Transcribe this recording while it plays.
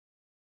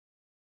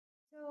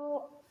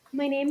So,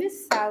 my name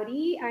is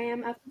Saudi. I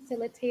am a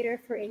facilitator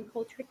for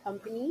Inculture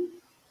Company,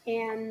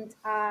 and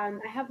I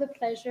have the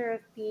pleasure of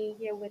being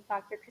here with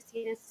Dr.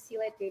 Christina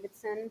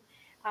Davidson.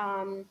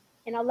 Um,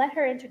 and I'll let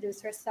her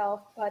introduce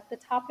herself, but the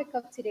topic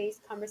of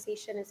today's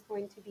conversation is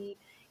going to be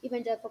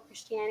evangelical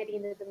Christianity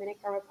in the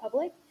Dominican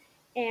Republic.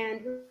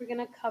 And we're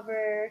going to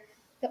cover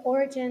the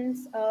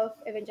origins of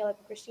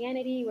evangelical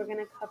Christianity. We're going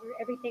to cover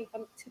everything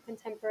from to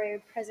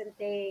contemporary present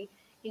day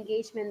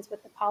engagements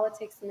with the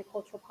politics and the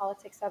cultural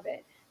politics of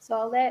it. So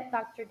I'll let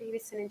Dr.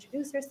 Davidson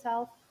introduce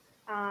herself,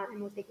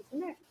 and we'll take it from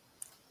there.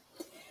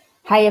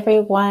 Hi,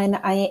 everyone.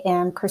 I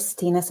am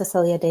Christina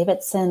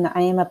Davidson.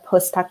 I am a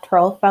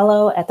postdoctoral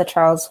fellow at the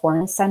Charles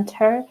Warren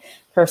Center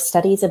for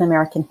Studies in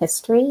American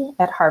History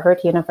at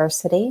Harvard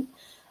University.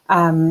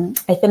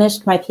 I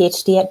finished my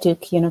PhD at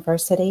Duke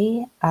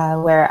University,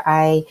 where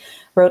I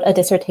wrote a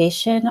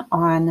dissertation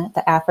on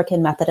the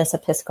African Methodist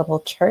Episcopal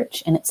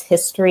Church and its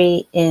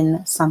history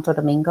in Santo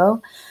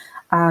Domingo.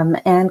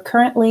 And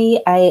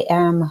currently I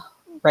am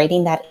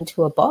writing that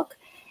into a book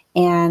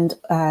and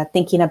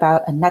thinking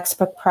about a next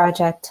book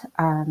project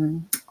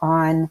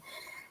on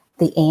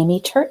the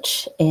AME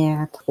Church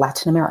and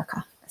Latin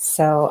America.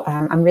 So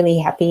I'm really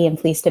happy and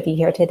pleased to be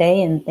here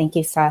today. And thank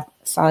you,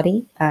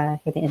 Saudi, for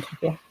the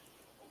interview.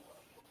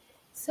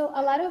 So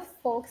a lot of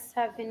folks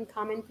have been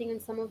commenting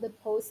on some of the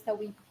posts that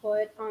we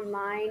put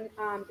online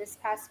this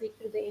past week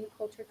through the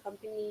Inculture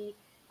Company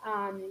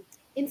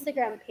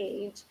Instagram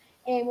page.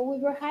 And what we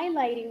were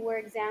highlighting were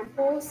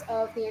examples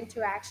of the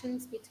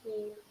interactions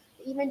between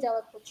the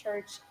evangelical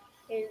church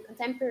in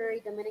contemporary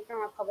Dominican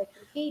Republic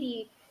and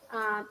Haiti,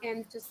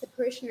 and just the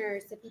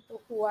parishioners, the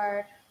people who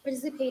are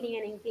participating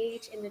and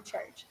engaged in the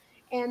church.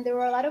 And there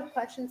were a lot of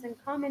questions and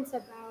comments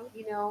about,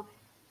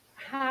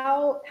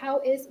 how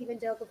is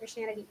evangelical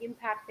Christianity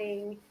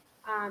impacting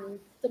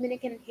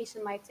Dominican and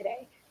Haitian life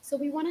today? So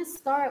we want to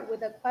start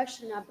with a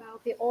question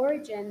about the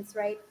origins,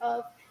 right,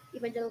 of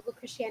evangelical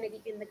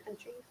Christianity in the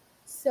country.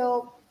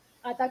 So,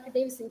 Dr.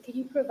 Davidson, can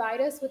you provide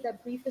us with a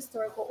brief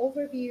historical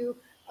overview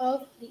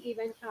of the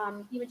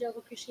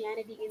evangelical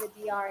Christianity in the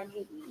DR and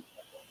Haiti?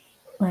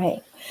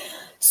 Right.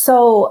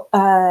 So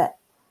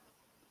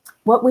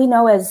what we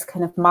know as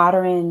kind of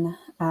modern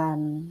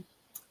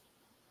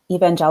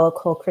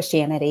evangelical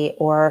Christianity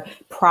or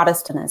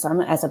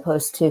Protestantism as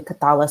opposed to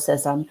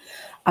Catholicism,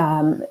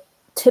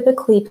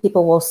 typically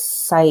people will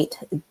cite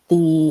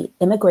the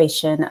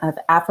immigration of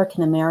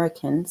African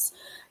Americans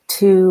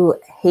to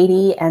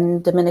Haiti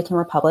and Dominican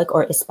Republic,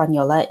 or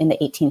Hispaniola, in the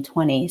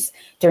 1820s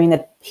during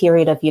the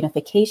period of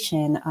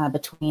unification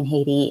between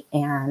Haiti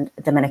and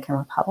Dominican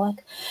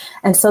Republic.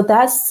 And so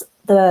that's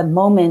the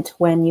moment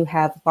when you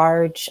have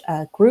large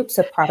groups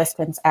of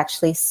Protestants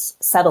actually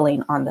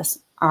settling on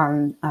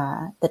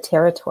the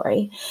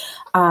territory.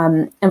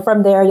 And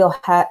from there,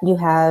 you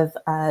have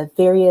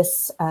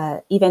various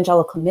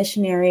evangelical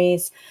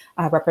missionaries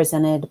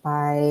represented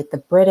by the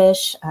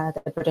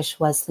British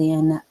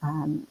Wesleyan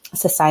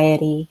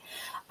Society,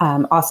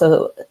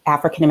 also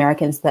African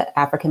Americans, the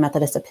African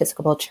Methodist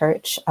Episcopal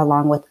Church,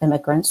 along with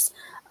immigrants,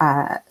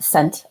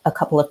 sent a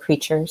couple of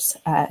preachers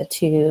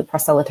to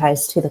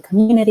proselytize to the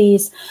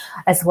communities,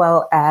 as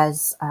well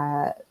as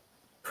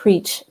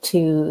preach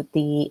to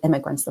the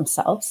immigrants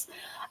themselves.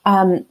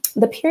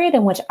 The period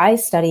in which I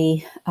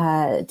study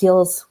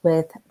deals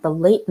with the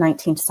late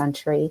 19th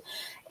century.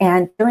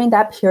 And during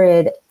that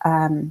period,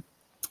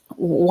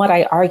 what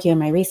I argue in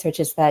my research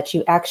is that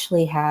you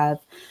actually have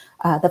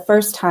the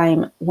first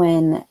time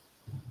when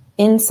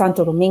in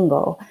Santo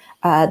Domingo,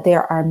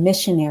 there are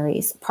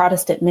missionaries,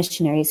 Protestant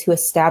missionaries, who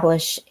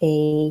establish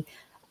a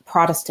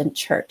Protestant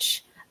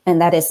church, and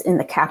that is in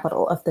the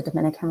capital of the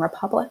Dominican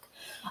Republic.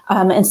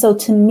 And so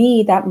to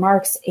me, that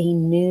marks a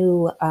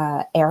new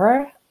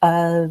era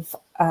of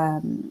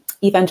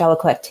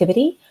evangelical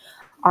activity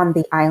on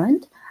the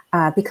island,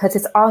 because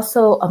it's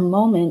also a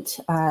moment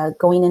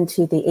going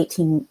into the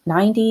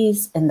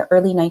 1890s and the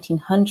early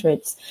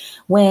 1900s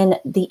when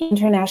the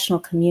international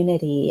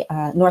community,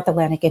 North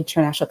Atlantic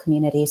international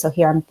community, so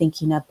here I'm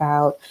thinking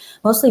about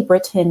mostly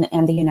Britain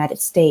and the United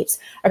States,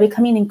 are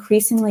becoming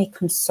increasingly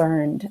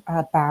concerned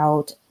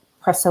about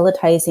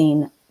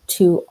proselytizing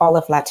to all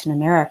of Latin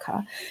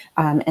America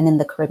and in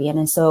the Caribbean.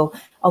 And so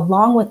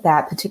along with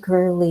that,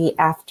 particularly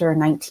after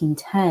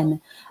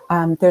 1910,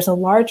 there's a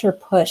larger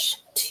push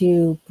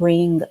to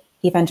bring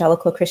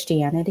evangelical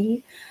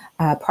Christianity,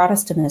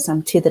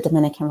 Protestantism, to the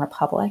Dominican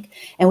Republic.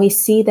 And we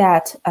see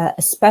that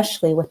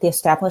especially with the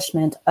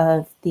establishment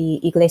of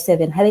the Iglesia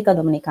Evangelica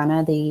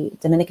Dominicana, the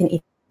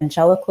Dominican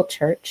Evangelical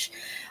Church,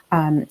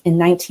 in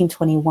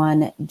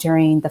 1921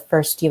 during the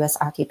first U.S.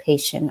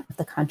 occupation of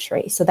the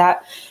country. So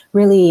that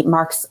really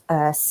marks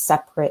a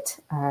separate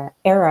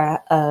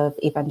era of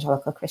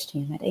evangelical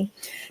Christianity.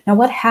 Now,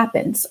 what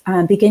happens?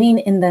 Beginning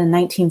in the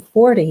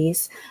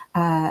 1940s,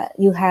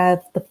 you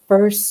have the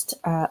first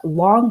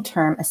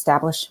long-term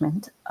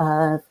establishment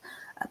of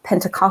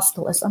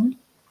Pentecostalism,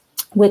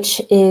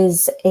 which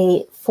is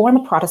a form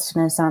of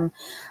Protestantism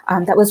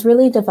that was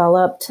really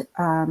developed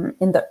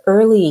in the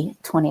early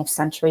 20th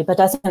century, but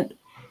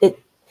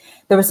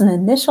There was an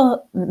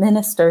initial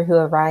minister who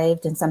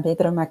arrived in San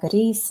Pedro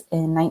Macorís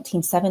in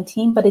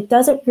 1917, but it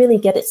doesn't really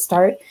get its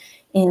start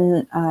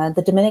in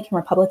the Dominican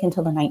Republic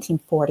until the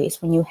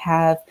 1940s, when you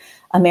have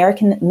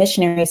American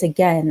missionaries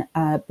again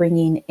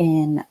bringing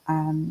in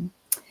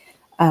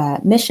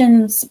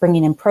missions,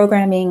 bringing in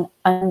programming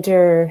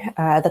under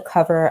the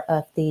cover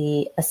of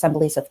the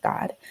Assemblies of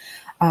God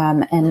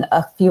and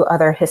a few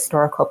other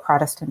historical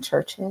Protestant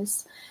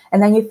churches.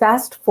 And then you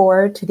fast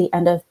forward to the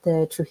end of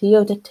the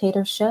Trujillo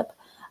dictatorship,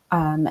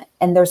 and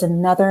there's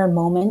another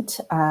moment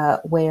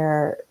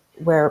where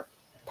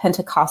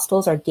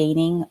Pentecostals are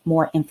gaining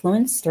more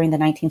influence during the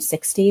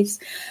 1960s.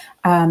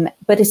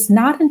 But it's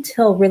not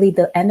until really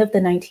the end of the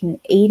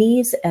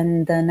 1980s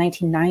and the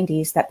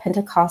 1990s that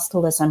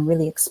Pentecostalism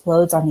really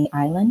explodes on the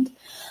island.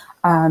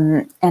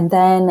 And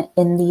then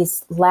in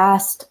these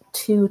last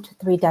 2 to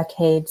 3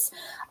 decades,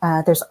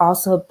 there's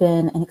also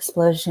been an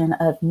explosion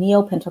of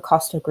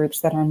neo-Pentecostal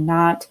groups that are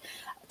not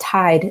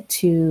tied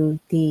to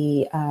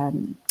the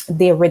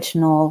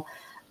original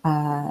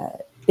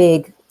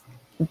big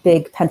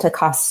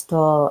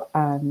Pentecostal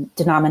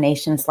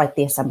denominations like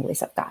the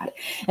Assemblies of God.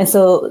 And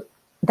so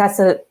that's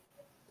in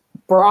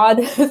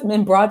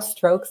broad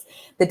strokes,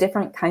 the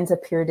different kinds of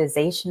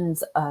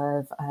periodizations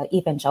of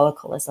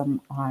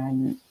evangelicalism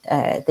on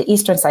the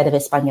eastern side of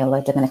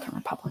Hispaniola, Dominican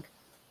Republic.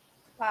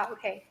 Wow,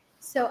 okay.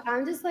 So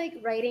I'm just like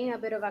writing a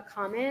bit of a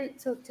comment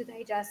to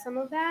digest some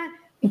of that,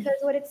 because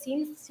what it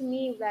seems to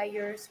me that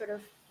you're sort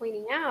of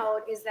pointing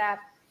out is that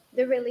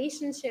the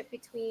relationship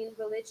between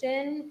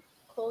religion,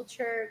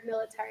 culture,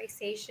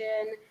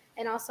 militarization,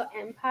 and also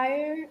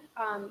empire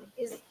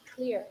is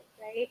clear,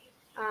 right?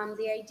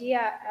 The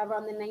idea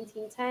around the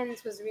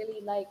 1910s was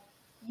really like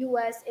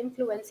U.S.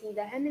 influencing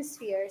the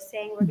hemisphere,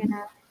 saying we're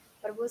gonna,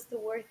 what was the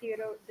word,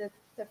 Theodore,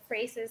 the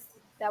phrases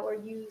that were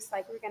used,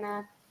 like we're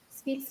gonna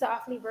speak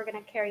softly, we're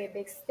gonna carry a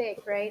big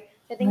stick, right?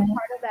 I think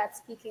part of that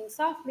speaking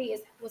softly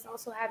was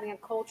also having a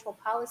cultural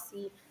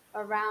policy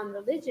around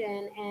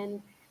religion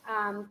and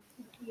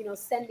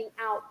sending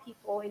out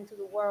people into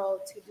the world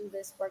to do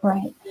this work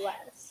in the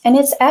U.S. And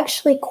it's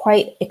actually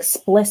quite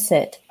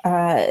explicit,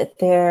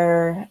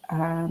 their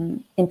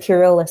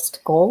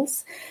imperialist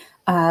goals.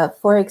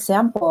 For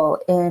example,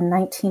 in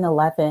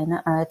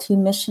 1911, 2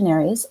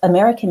 missionaries,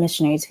 American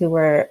missionaries who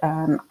were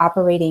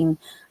operating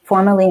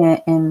formerly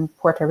in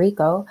Puerto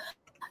Rico,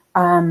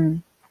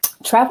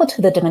 traveled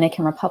to the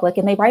Dominican Republic,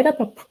 and they write up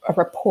a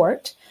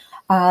report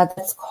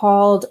that's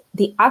called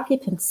The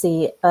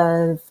Occupancy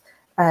of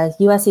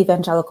U.S.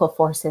 Evangelical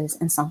Forces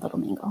in Santo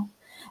Domingo.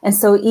 And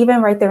so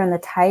even right there in the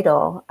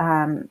title,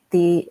 and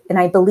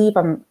I believe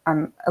I'm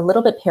a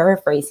little bit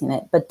paraphrasing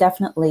it, but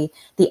definitely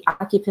the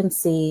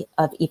occupancy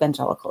of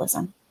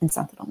evangelicalism in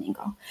Santo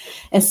Domingo.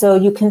 And so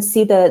you can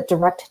see the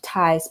direct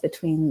ties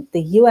between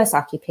the U.S.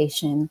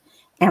 occupation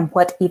and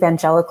what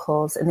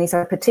evangelicals, and these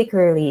are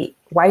particularly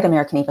white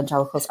American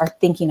evangelicals, are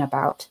thinking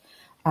about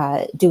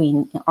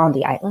doing on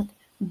the island.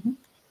 Mm-hmm.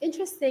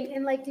 Interesting.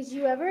 And like, did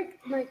you ever,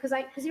 like,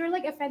 because you're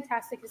like a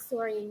fantastic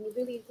historian, you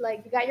really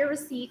like, you got your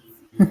receipts.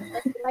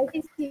 Like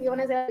we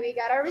want to say, we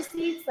got our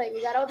receipts, like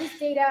we got all this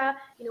data,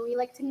 we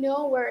like to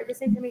know where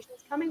this information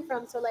is coming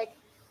from. So like,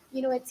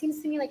 it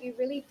seems to me like you've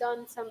really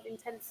done some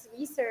intense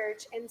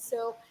research. And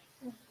so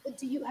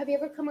have you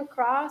ever come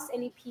across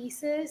any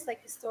pieces,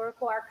 like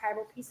historical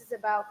archival pieces,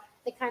 about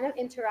the kind of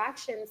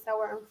interactions that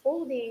were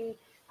unfolding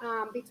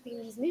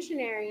between these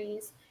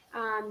missionaries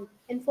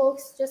and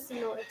folks just,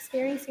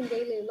 experiencing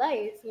daily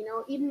life,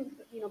 even,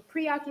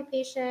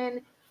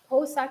 pre-occupation,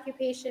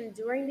 post-occupation,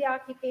 during the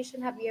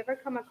occupation? Have you ever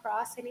come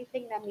across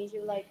anything that made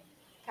you like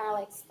kind of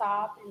like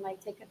stop and like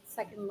take a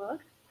second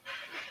look?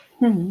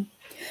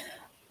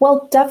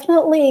 Well,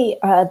 definitely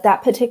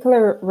that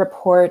particular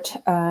report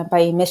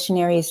by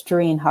missionaries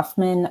Drury and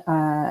Huffman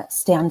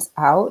stands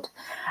out.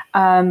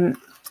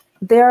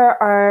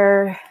 There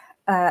are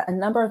a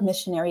number of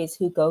missionaries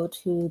who go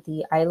to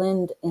the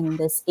island in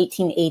this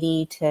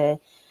 1880 to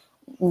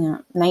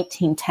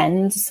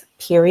 1910s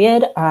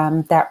period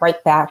that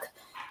write back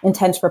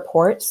intense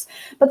reports.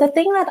 But the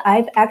thing that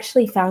I've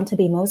actually found to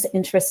be most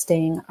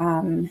interesting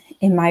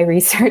in my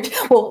research,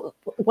 well,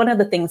 one of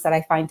the things that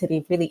I find to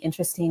be really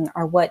interesting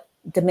are what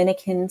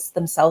Dominicans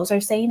themselves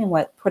are saying and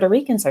what Puerto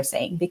Ricans are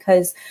saying,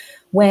 because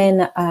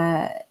when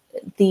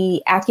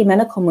the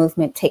ecumenical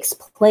movement takes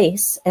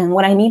place, and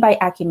what I mean by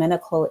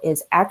ecumenical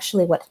is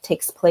actually what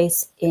takes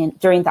place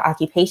during the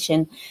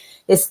occupation,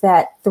 is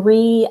that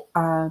 3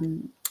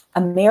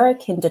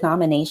 American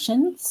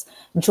denominations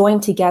join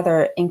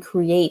together and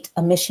create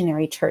a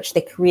missionary church.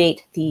 They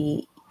create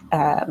the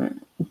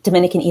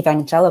Dominican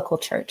Evangelical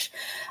Church.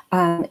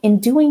 In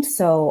doing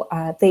so,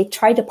 they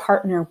try to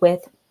partner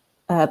with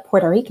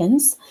Puerto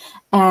Ricans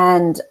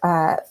and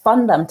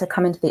fund them to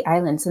come into the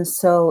islands. And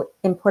so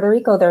in Puerto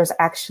Rico, there's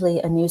actually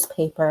a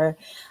newspaper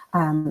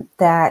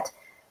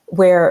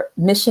where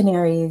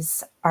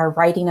missionaries are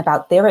writing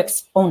about their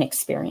own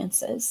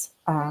experiences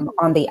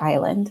on the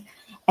island.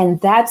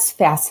 And that's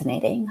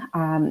fascinating.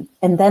 And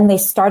then they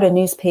start a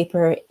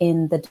newspaper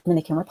in the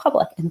Dominican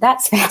Republic, and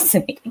that's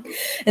fascinating.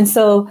 And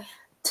so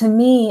to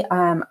me,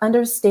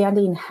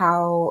 understanding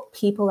how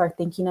people are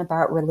thinking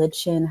about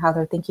religion, how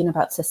they're thinking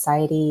about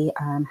society,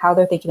 how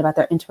they're thinking about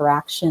their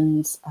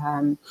interactions,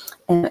 and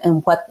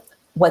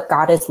what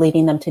God is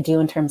leading them to do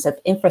in terms of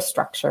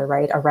infrastructure,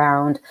 right,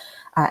 around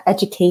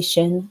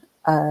education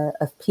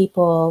of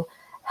people,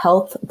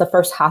 health. The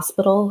first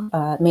hospital,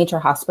 major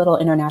hospital,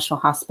 international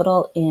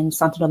hospital in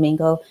Santo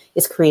Domingo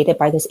is created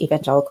by this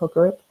evangelical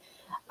group.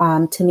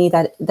 To me,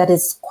 that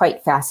is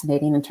quite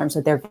fascinating in terms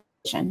of their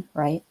vision,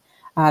 right?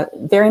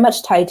 Very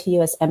much tied to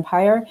U.S.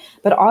 empire,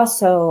 but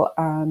also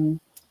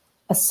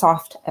a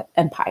soft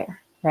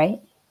empire,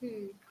 right?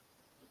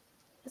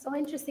 It's all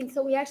interesting.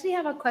 So we actually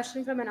have a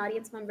question from an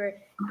audience member.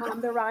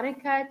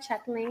 Veronica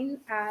Chatelain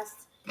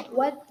asked,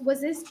 "What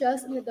was this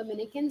just on the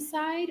Dominican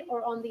side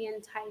or on the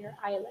entire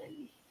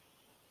island?"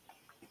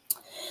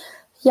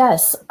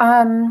 Yes.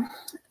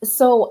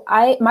 So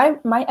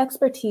my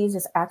expertise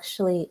is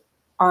actually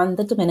on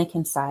the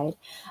Dominican side.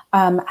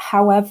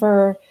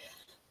 However,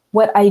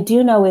 what I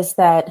do know is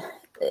that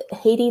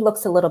Haiti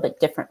looks a little bit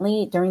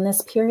differently during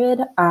this period.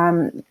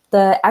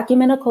 The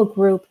ecumenical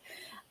group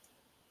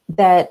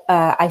that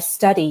I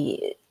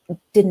study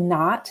did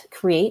not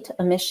create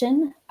a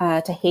mission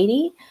to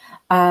Haiti.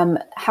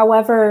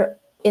 However,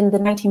 in the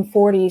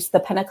 1940s, the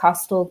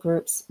Pentecostal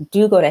groups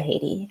do go to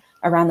Haiti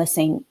around the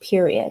same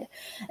period.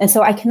 And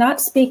so I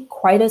cannot speak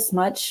quite as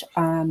much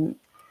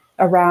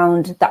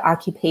around the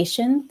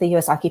occupation, the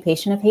US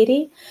occupation of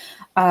Haiti.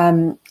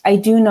 I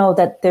do know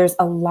that there's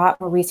a lot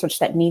more research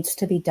that needs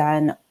to be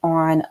done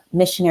on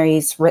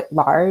missionaries writ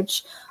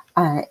large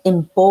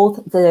in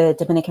both the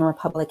Dominican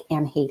Republic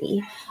and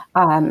Haiti.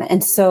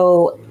 And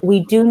so we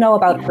do know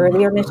about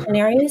earlier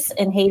missionaries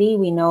in Haiti.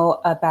 We know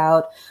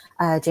about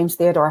James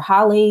Theodore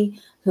Halley,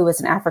 who was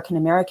an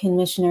African-American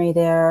missionary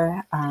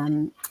there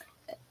in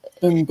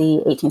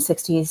the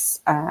 1860s,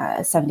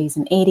 70s,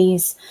 and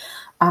 80s.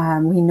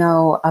 We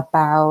know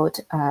about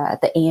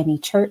the AME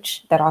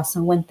Church that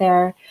also went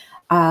there.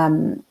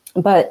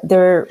 But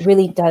there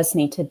really does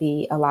need to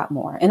be a lot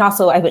more. And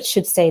also, I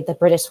should say the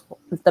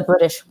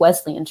British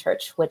Wesleyan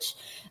Church, which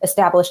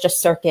established a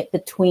circuit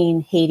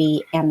between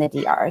Haiti and the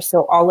DR.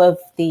 So all of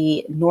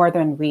the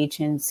northern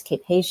regions,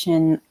 Cape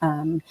Haitian,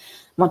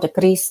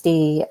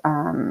 Montecristi,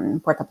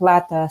 Puerto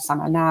Plata,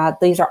 Samaná,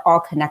 these are all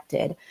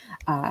connected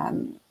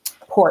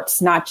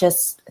ports, not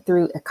just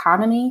through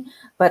economy,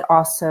 but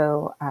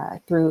also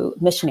through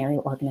missionary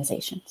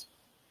organizations.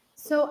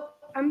 So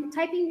I'm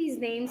typing these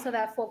names so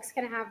that folks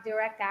can have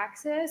direct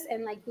access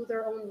and like do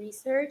their own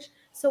research.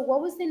 So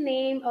what was the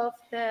name of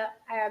the,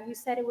 you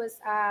said it was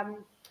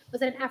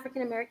it an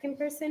African-American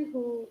person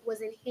who was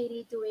in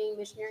Haiti doing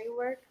missionary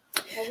work?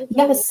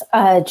 Yes,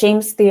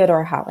 James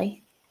Theodore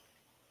Halley.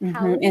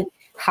 And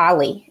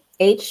Halley,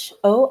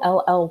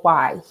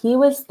 Holly. He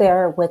was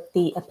there with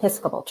the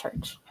Episcopal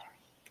Church.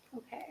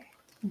 Okay.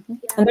 Yeah.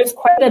 And there's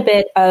quite a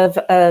bit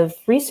of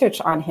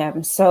research on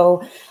him.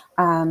 So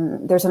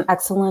there's an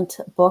excellent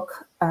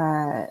book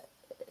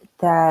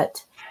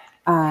that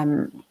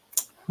I'm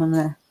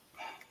gonna,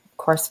 of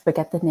course,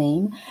 forget the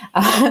name,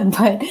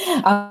 but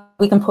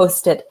we can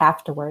post it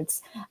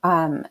afterwards,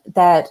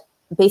 that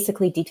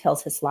basically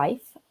details his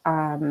life.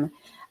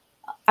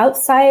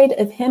 Outside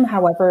of him,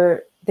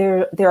 however,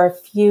 there are a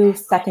few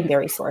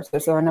secondary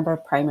sources. There are a number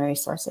of primary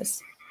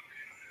sources.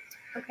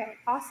 Okay,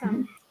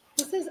 awesome.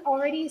 This is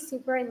already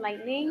super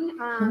enlightening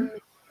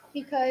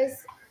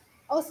because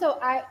also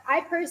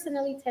I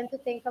personally tend to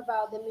think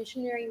about the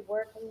missionary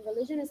work. I mean,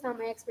 religion is not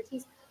my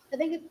expertise. I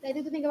tend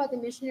to think about the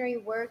missionary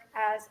work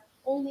as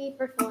only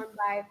performed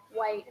by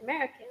white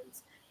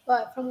Americans.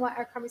 But from what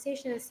our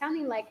conversation is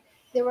sounding like,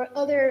 there were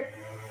other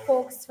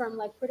folks from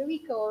like Puerto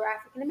Rico or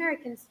African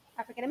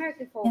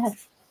American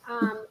folks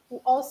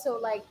who also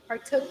like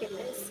partook in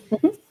this.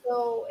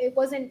 So it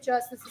wasn't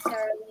just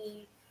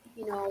necessarily,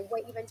 you know,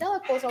 white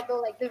evangelicals,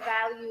 although like the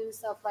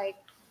values of like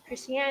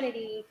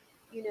Christianity,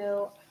 you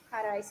know,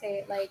 how do I say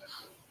it? Like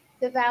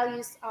the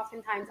values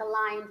oftentimes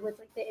aligned with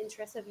like the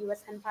interests of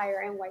U.S.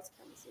 empire and white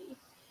supremacy.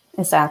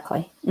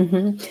 Exactly.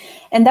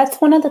 And that's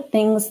one of the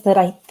things that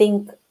I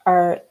think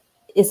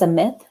is a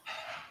myth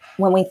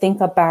when we think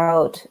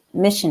about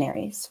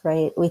missionaries,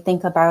 right? We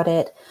think about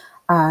it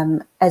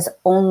as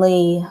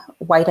only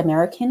white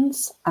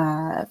Americans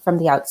from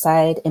the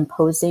outside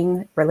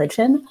imposing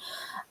religion.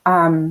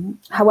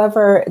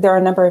 However, there are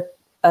a number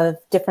of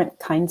different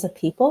kinds of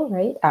people,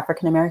 right?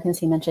 African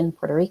Americans, you mentioned,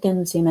 Puerto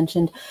Ricans, you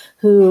mentioned,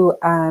 who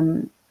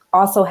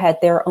also had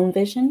their own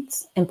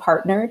visions and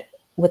partnered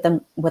with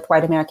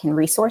white American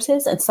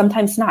resources, and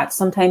sometimes not.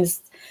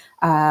 Sometimes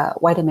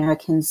white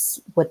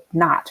Americans would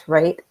not,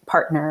 right,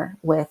 partner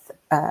with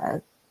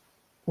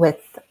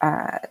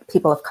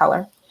people of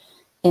color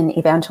in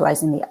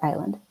evangelizing the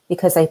island,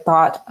 because they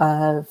thought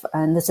of,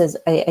 and this is,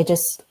 I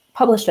just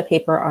published a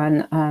paper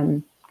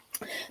on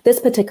this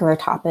particular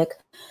topic,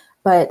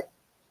 but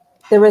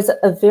there was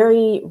a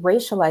very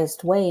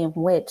racialized way in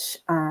which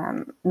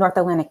North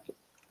Atlantic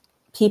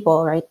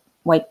people, right,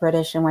 white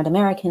British and white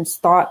Americans,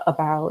 thought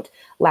about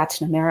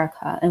Latin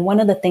America. And one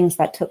of the things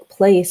that took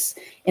place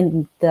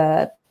in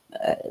the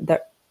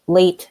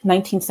late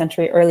 19th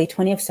century, early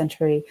 20th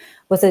century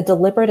was a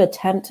deliberate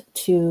attempt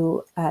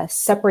to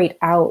separate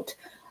out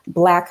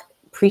Black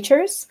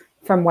preachers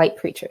from white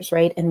preachers,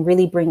 right? And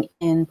really bring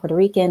in Puerto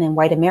Rican and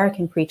white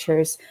American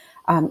preachers,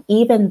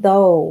 even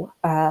though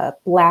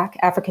Black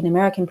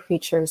African-American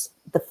preachers,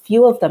 the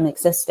few of them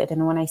existed.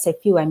 And when I say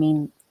few, I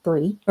mean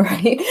three,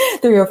 right?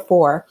 3 or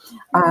 4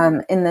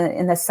 in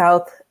the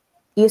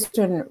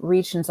southeastern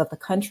regions of the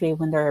country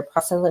when they're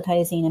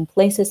proselytizing in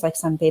places like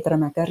San Pedro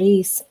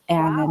Macorís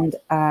and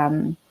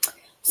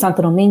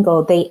Santo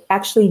Domingo. They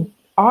actually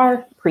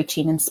are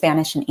preaching in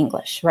Spanish and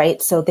English,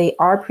 right? So they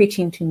are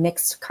preaching to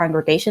mixed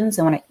congregations,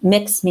 and when I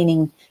mix,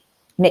 meaning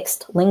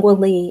mixed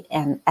lingually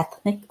and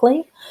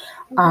ethnically.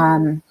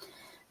 And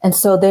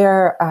so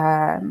they're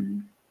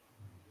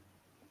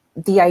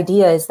the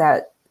idea is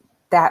that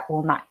that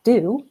will not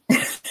do,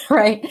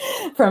 right?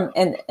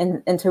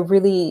 And to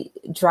really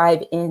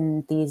drive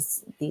in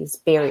these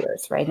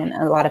barriers, right? And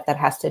a lot of that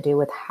has to do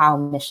with how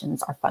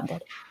missions are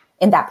funded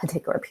in that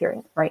particular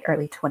period, right?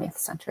 Early 20th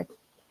century.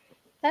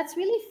 That's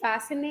really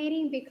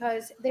fascinating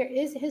because there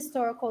is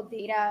historical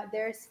data.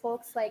 There's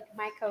folks like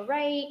Micah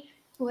Wright,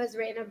 who has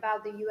written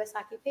about the U.S.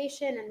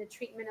 occupation and the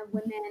treatment of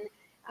women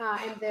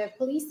and the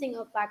policing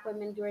of Black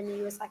women during the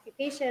U.S.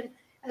 occupation,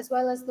 as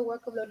well as the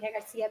work of Gloria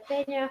Garcia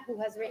Peña,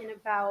 who has written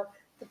about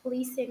the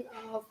policing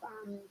of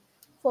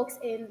folks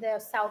in the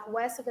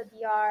southwest of the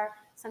DR,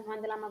 San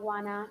Juan de la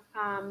Maguana,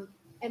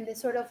 and the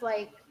sort of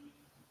like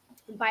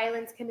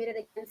violence committed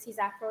against these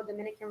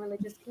Afro-Dominican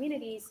religious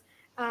communities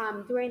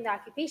during the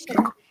occupation.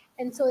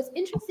 And so it's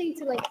interesting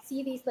to like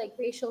see these like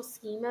racial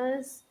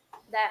schemas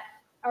that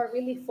are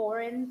really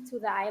foreign to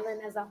the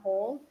island as a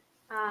whole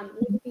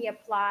really be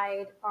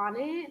applied on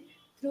it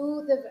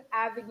through the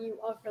avenue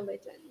of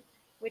religion,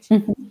 which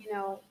is, you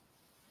know,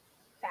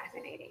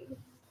 fascinating.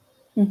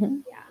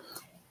 Yeah.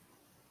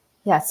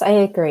 Yes, I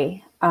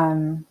agree.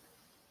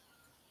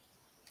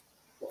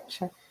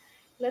 Sure.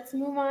 Let's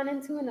move on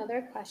into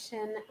another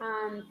question.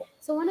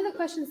 So one of the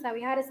questions that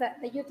we had is that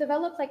you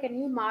developed like a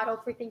new model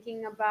for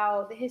thinking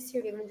about the history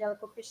of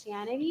evangelical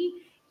Christianity.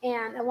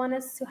 And I want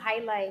us to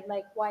highlight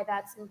like why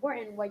that's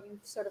important, what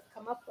you've sort of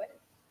come up with.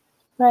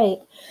 Right.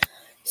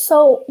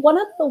 So one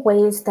of the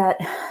ways that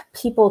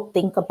people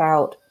think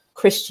about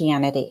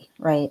Christianity,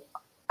 right,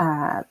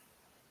 I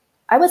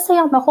would say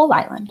on the whole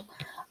island,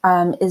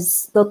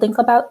 is they'll think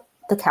about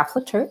the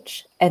Catholic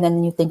Church, and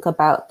then you think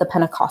about the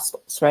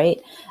Pentecostals, right?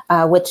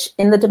 Which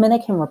in the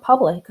Dominican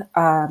Republic,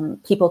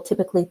 people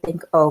typically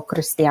think, oh,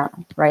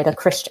 Cristiano, right? A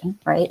Christian,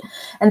 right?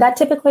 And that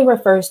typically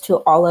refers to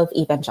all of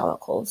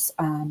evangelicals,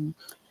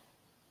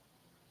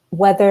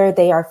 whether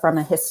they are from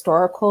a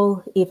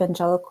historical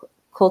evangelical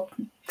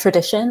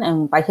tradition,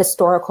 and by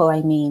historical,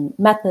 I mean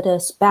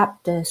Methodist,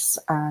 Baptist,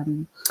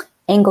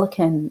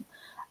 Anglican,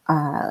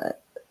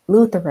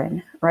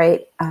 Lutheran,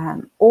 right?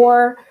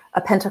 Or a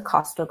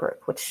Pentecostal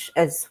group, which,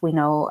 as we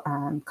know,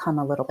 come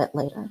a little bit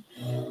later.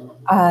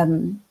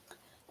 And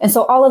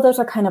so all of those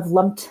are kind of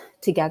lumped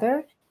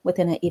together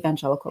within an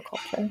evangelical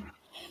culture.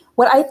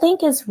 What I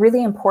think is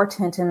really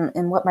important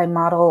and what my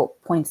model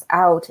points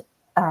out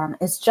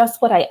is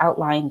just what I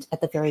outlined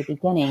at the very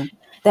beginning,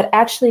 that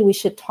actually we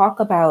should talk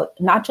about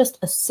not just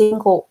a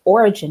single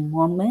origin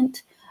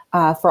moment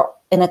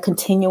in a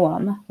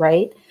continuum,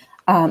 right?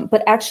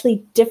 But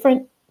actually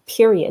different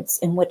periods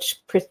in which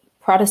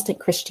Protestant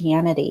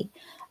Christianity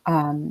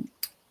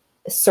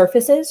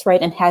surfaces,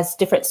 right, and has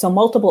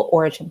multiple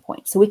origin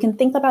points. So we can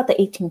think about the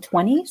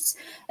 1820s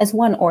as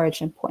one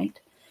origin point.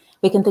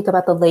 We can think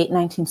about the late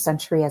 19th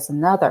century as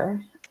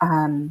another,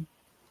 and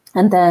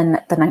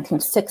then the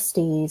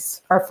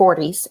 1960s or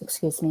 40s,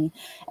 excuse me,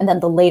 and then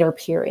the later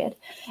period.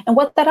 And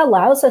what that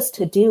allows us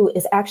to do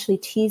is actually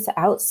tease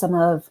out some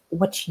of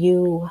what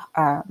you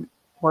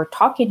were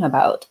talking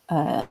about,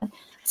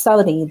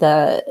 Saudi,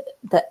 the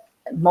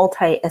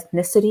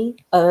multi-ethnicity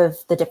of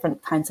the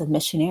different kinds of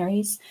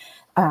missionaries,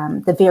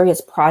 the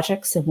various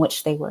projects in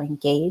which they were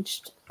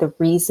engaged, the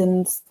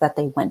reasons that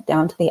they went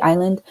down to the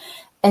island,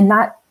 and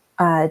not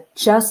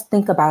just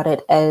think about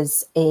it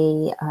as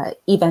a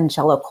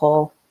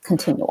evangelical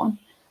continuum,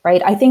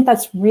 right? I think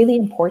that's really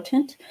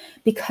important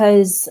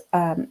because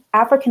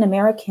African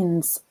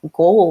Americans'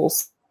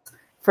 goals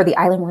for the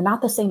island were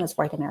not the same as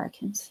white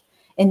Americans,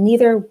 and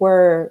neither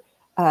were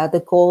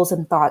the goals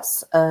and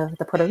thoughts of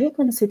the Puerto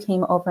Ricans who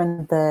came over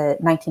in the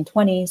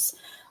 1920s,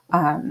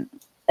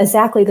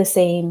 exactly the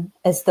same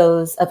as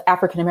those of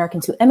African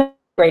Americans who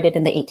emigrated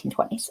in the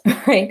 1820s,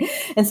 right?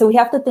 And so we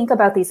have to think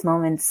about these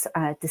moments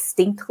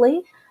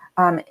distinctly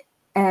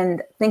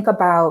and think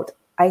about,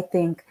 I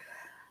think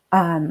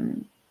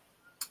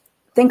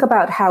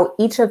about how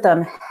each of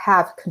them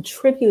have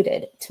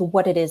contributed to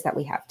what it is that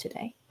we have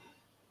today.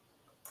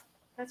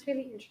 That's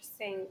really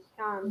interesting.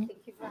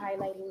 Thank you for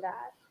highlighting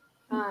that.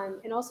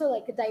 And also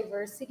like the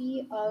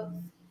diversity of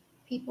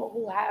people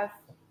who have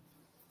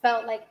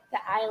felt like the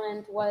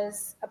island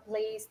was a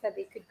place that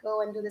they could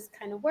go and do this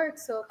kind of work.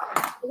 So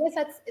I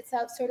guess it's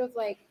a sort of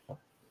like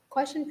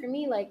question for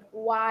me, like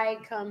why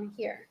come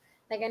here?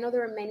 Like I know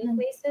there are many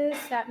places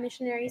that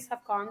missionaries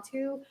have gone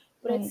to,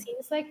 But it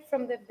seems like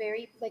from the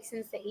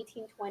since the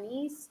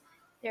 1820s,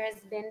 there has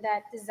been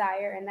that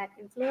desire and that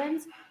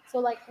influence. So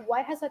like,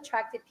 what has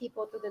attracted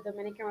people to the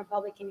Dominican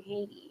Republic and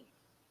Haiti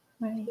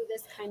to do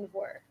this kind of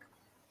work?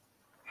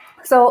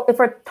 So if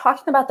we're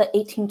talking about the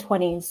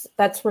 1820s,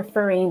 that's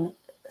referring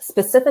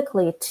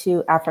specifically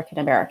to African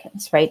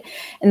Americans, right?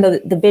 And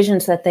the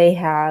visions that they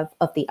have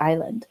of the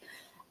island.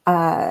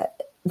 The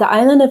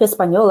island of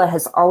Hispaniola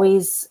has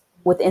always,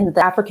 within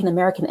the African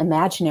American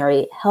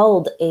imaginary,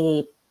 held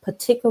a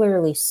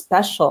particularly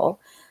special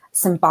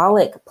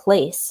symbolic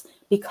place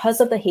because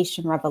of the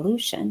Haitian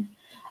Revolution,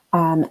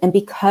 and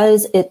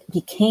because it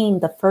became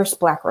the first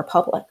Black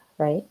Republic,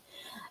 right?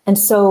 And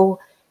so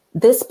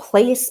this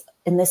place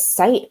and this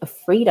site of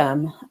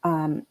freedom,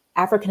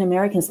 African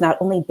Americans not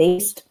only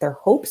based their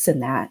hopes in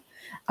that,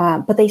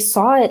 but they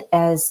saw it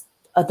as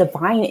a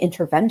divine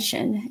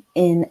intervention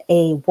in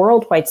a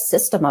worldwide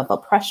system of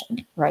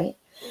oppression, right?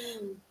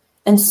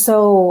 And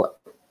so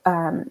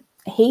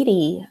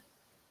Haiti,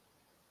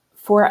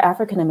 for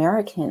African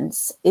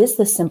Americans, is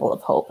the symbol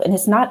of hope. And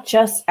it's not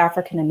just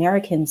African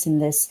Americans in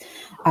this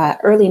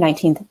early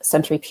 19th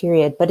century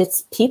period, but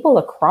it's people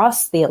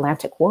across the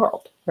Atlantic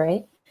world,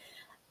 right?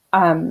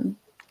 And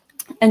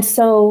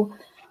so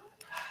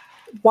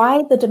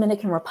why the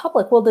Dominican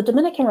Republic? Well, the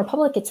Dominican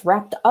Republic gets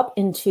wrapped up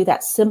into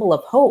that symbol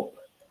of hope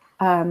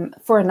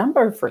for a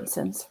number of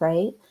reasons,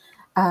 right?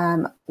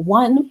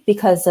 One,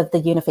 because of the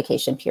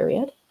unification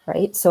period,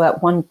 right? So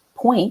at one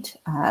point,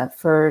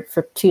 for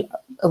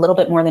a little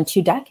bit more than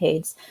 2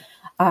 decades,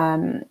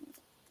 the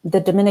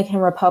Dominican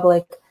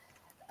Republic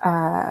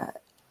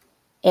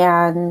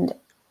and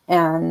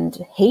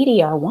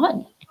Haiti are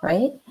one,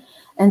 right?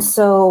 And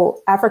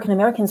so African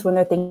Americans, when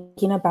they're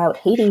thinking about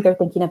Haiti, they're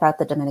thinking about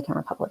the Dominican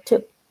Republic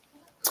too.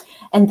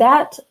 And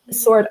that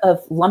sort of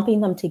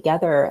lumping them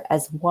together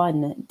as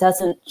one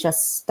doesn't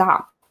just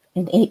stop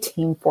in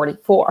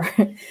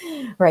 1844,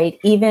 right?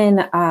 Even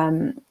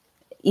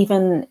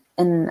in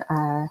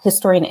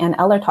historian Ann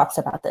Eller talks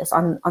about this.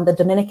 On the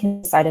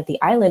Dominican side of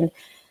the island,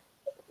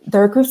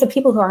 there are groups of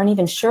people who aren't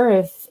even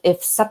sure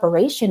if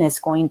separation is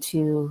going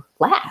to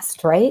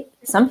last, right?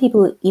 Some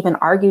people even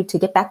argue to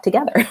get back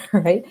together,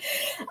 right?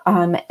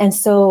 And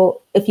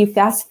so if you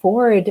fast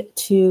forward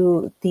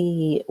to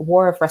the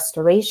War of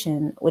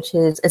Restoration, which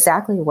is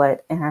exactly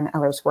what Ann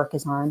Eller's work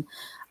is on,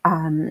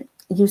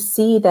 you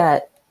see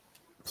that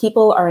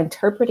people are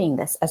interpreting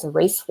this as a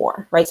race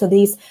war, right? So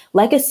these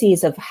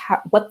legacies of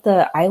what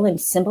the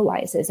island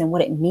symbolizes and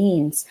what it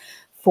means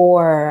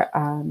for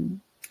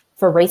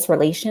race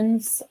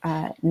relations,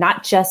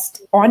 not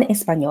just on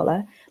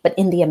Hispaniola, but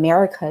in the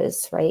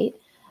Americas, right?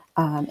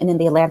 And in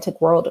the Atlantic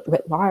world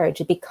writ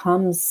large, it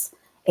becomes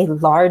a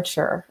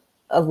larger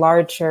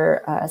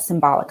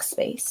symbolic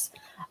space.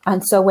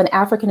 And so when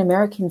African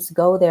Americans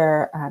go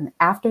there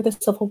after the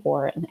Civil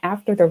War and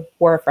after the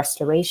War of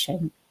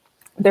Restoration,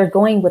 they're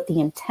going with the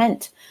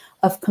intent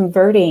of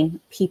converting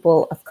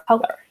people of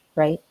color,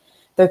 right?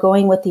 They're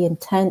going with the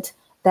intent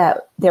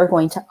that they're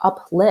going to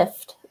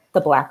uplift the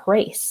Black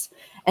race.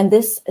 And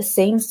this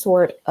same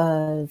sort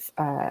of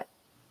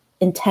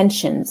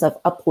intentions of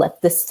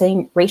uplift, this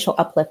same racial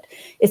uplift,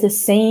 is the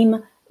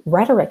same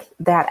rhetoric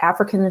that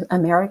African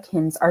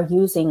Americans are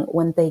using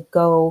when they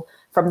go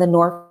from the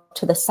North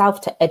to the South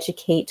to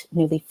educate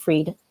newly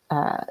freed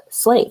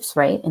slaves,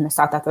 right, in the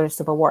South after the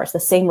Civil War. It's the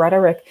same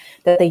rhetoric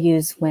that they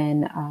use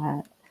when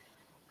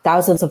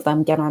thousands of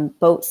them get on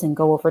boats and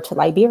go over to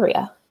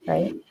Liberia,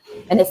 right?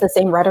 And it's the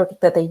same rhetoric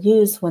that they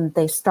use when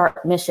they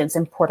start missions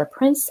in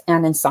Port-au-Prince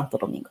and in Santo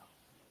Domingo.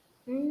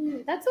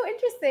 That's so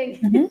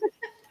interesting.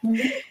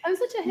 I'm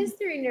such a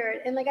history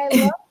nerd, and like I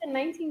love the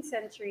 19th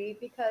century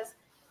because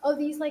of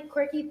these like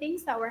quirky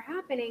things that were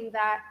happening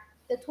that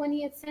the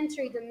 20th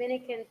century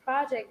Dominican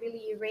project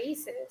really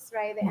erases,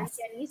 right? The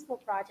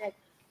antihaitianismo project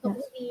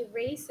completely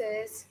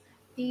erases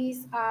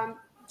these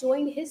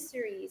joined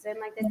histories and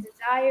like the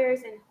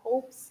desires and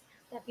hopes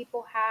that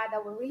people had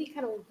that were really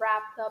kind of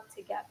wrapped up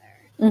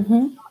together.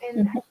 And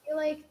I feel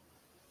like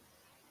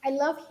I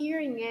love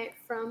hearing it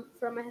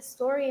from a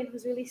historian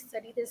who's really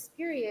studied this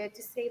period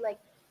to say like,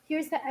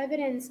 here's the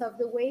evidence of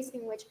the ways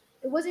in which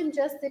it wasn't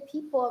just the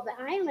people of the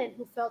island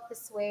who felt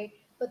this way,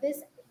 but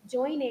this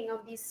joining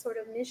of these sort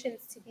of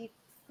missions to be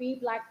free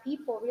Black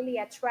people really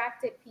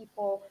attracted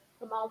people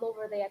from all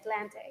over the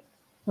Atlantic.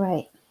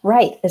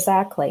 Right,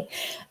 exactly.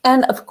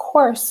 And of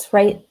course,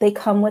 right, they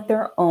come with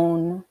their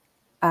own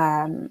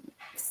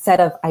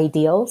set of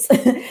ideals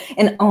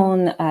and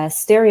own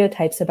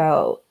stereotypes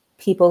about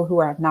people who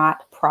are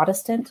not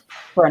Protestant,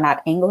 who are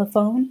not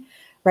Anglophone,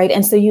 right?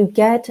 And so you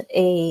get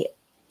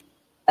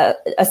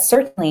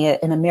certainly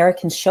an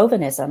American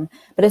chauvinism,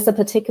 but it's a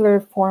particular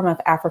form of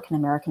African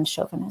American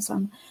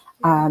chauvinism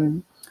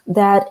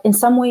that in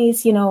some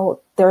ways, you know,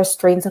 there are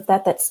strains of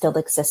that still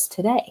exist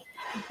today.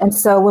 And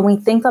so when we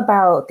think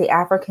about the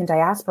African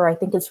diaspora, I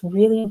think it's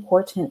really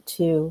important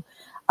to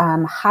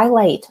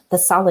highlight the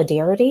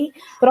solidarity,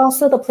 but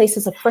also the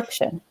places of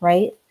friction,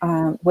 right?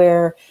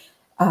 Where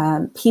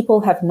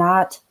people have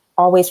not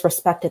always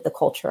respected the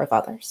culture of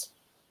others.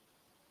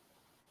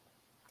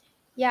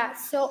 Yeah,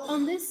 so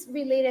on this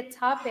related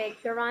topic,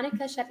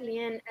 Veronica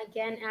Chatelian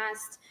again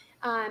asked,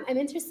 I'm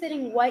interested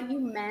in what you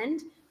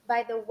meant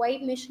by the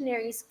white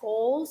missionaries'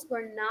 goals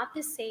were not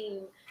the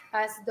same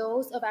as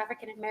those of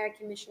African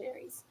American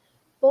missionaries.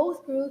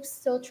 Both groups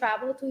still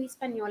traveled to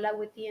Hispaniola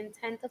with the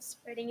intent of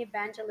spreading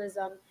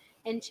evangelism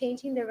and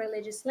changing the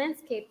religious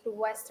landscape through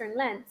Western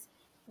lens.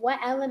 What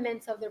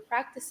elements of their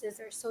practices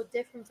are so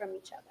different from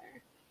each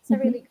other? It's a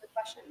really good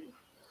question.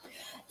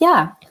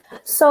 Yeah.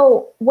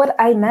 So what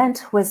I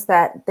meant was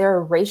that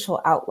their racial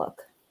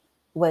outlook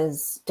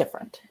was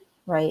different,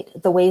 right?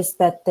 The ways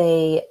that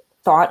they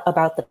thought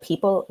about the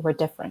people were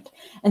different.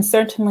 And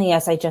certainly,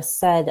 as I just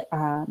said,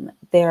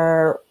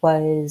 there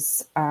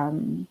was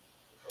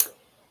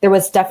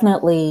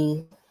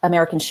definitely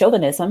American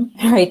chauvinism,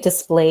 right,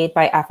 displayed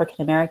by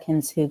African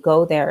Americans who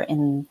go there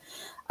in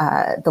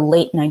the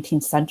late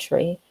 19th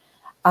century.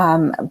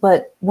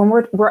 But when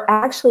we're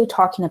actually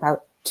talking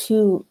about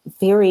two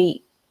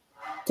very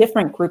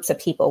different groups of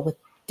people with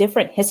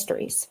different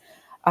histories,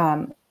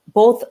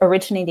 both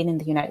originating in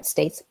the United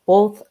States,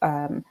 both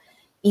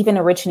even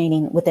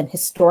originating within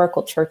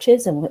historical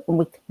churches, and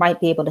we might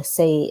be able to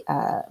say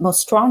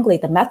most strongly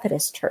the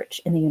Methodist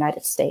Church in the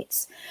United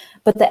States.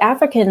 But the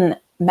African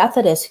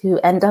Methodists who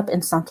end up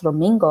in Santo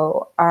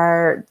Domingo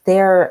are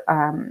there,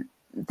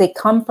 they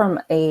come from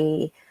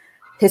a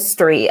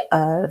history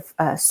of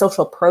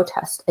social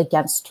protest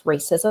against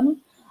racism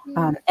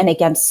and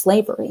against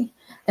slavery.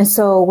 And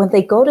so when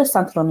they go to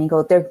Santo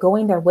Domingo, they're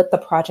going there with the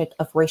project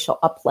of racial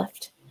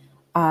uplift,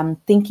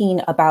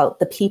 thinking about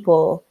the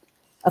people,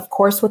 of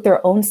course, with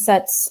their own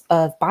sets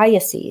of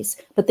biases,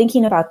 but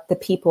thinking about the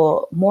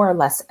people more or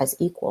less as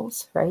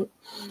equals, right?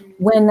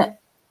 When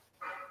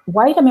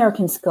white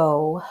Americans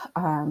go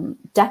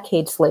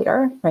decades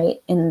later,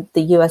 right, in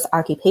the US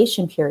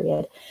occupation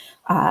period,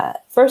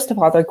 first of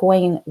all, they're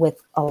going with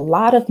a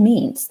lot of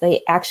means.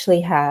 They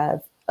actually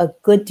have a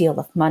good deal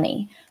of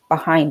money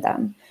behind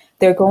them.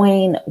 They're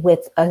going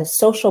with a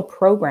social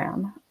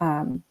program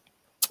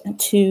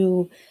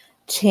to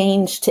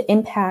change, to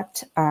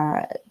impact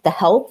the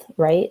health,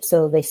 right?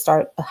 So they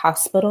start a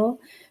hospital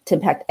to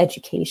impact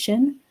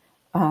education,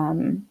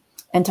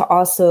 and to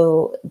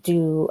also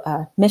do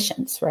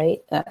missions,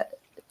 right?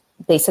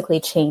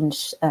 Basically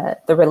change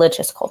the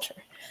religious culture.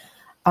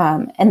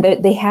 And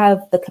they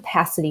have the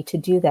capacity to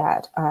do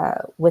that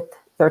with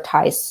their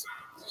ties.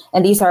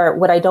 And these are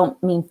what I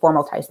don't mean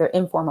formal ties, they're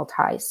informal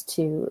ties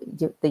to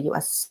the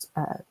US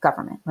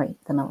government, right?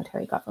 The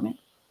military government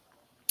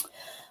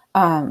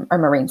or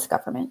Marines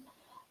government.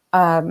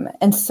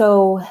 And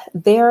so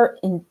their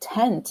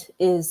intent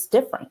is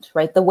different,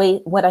 right?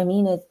 What I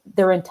mean is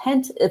their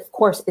intent, of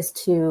course, is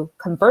to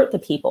convert the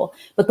people,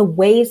 but the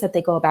ways that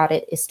they go about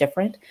it is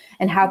different.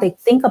 And how they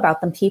think about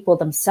the people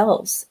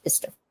themselves is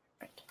different.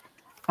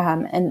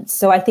 And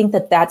so I think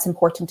that that's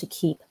important to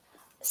keep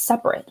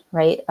separate,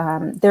 right?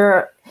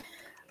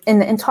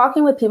 In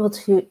talking with people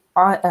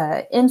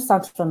in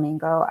Santo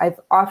Domingo, I've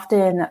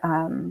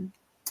often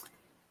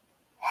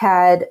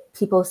had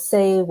people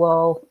say,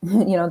 well,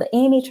 the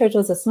AME church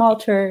was a small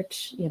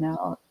church,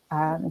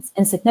 it's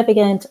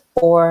insignificant,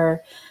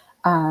 or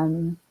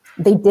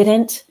they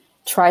didn't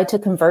try to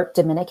convert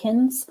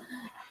Dominicans.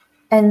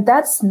 And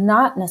that's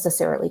not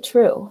necessarily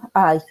true.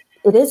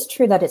 It is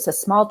true that it's a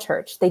small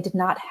church. They did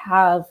not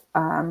have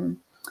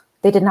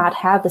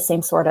the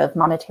same sort of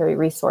monetary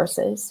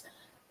resources.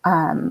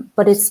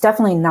 But it's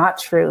definitely not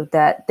true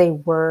that they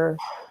were.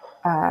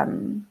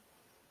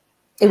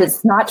 It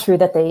was not true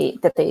that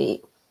they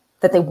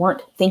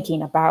weren't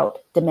thinking about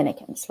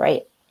Dominicans,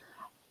 right,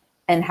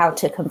 and how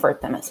to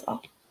convert them as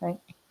well, right.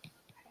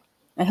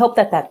 I hope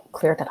that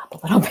cleared it up a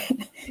little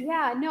bit.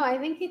 Yeah, no, I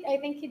think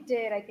it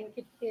did. I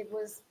think it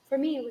was, for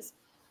me, it was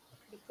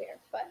pretty clear.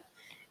 But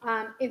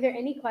if there are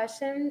any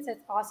questions,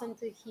 it's awesome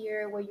to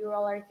hear what you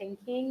all are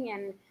thinking,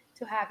 and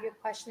to have your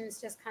questions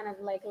just kind of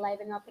like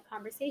liven up the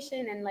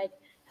conversation and like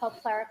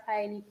help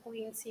clarify any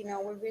points.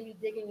 We're really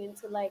digging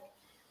into like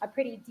a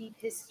pretty deep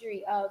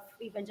history of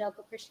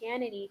evangelical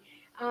Christianity.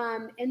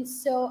 And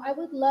so I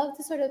would love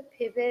to sort of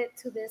pivot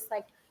to this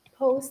like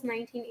post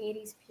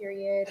 1980s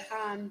period.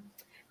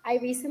 I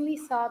recently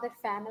saw The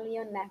Family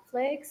on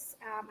Netflix.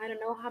 I don't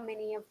know how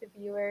many of the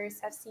viewers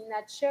have seen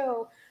that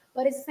show,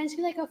 but it's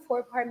essentially like a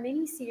four-part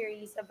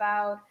miniseries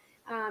about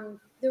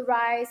the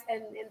rise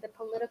and the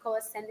political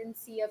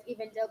ascendancy of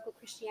evangelical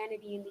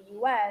Christianity in the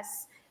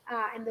U.S.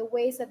 And the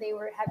ways that they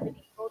have been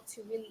able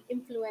to really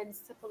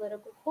influence the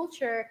political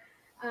culture,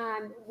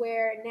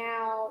 where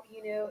now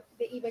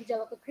the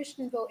evangelical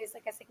Christian vote is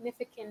like a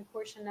significant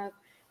portion of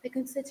the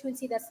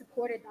constituency that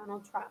supported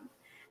Donald Trump.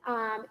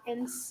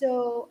 And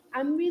so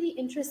I'm really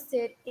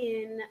interested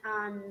in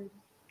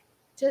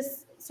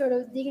just sort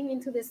of digging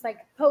into this like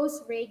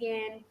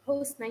post-Reagan,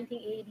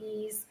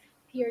 post-1980s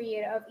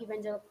period of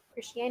evangelical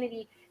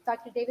Christianity.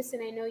 Dr.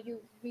 Davidson, I know you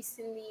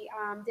recently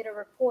did a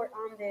report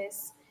on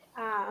this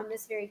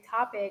very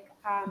topic.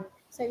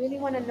 So I really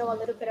want to know a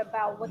little bit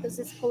about what does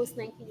this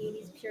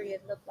post-1980s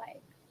period look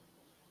like?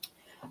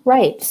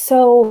 Right.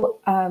 So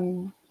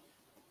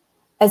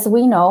as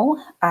we know,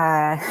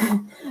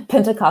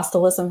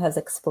 Pentecostalism has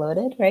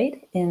exploded,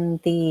 right,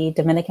 in the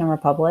Dominican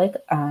Republic.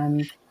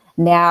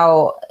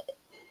 Now,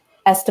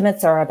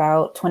 estimates are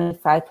about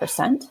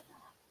 25%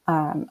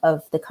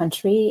 of the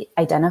country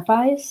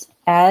identifies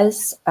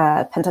as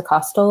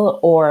Pentecostal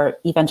or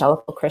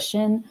evangelical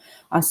Christian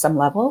on some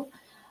level.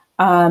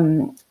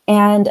 And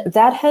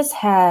that has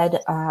had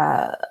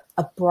a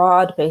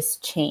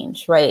broad-based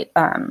change, right,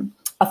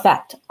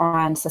 effect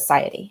on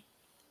society.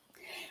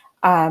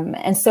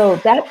 And so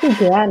that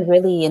began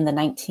really in the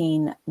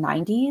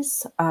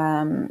 1990s.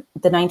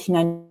 The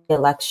 1990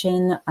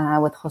 election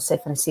with Jose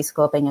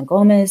Francisco Peña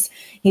Gomez,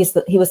 he was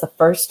the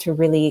first to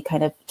really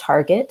kind of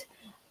target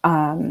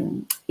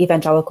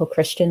evangelical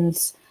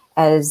Christians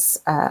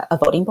as a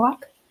voting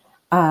bloc,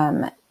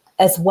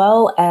 as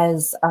well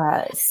as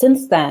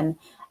since then,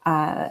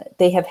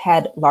 they have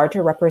had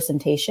larger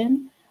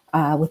representation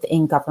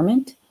within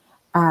government.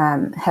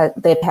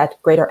 They've had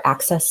greater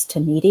access to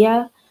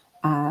media.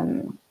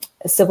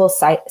 Civil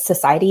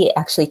society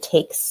actually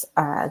takes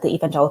the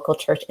evangelical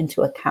church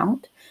into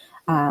account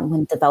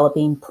when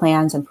developing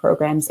plans and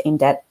programs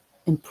aimed at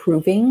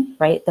improving,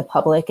 right, the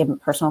public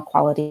and personal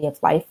quality of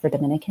life for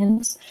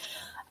Dominicans.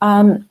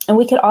 And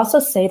we could also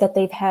say that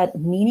they've had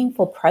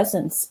meaningful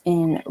presence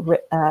in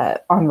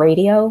on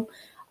radio,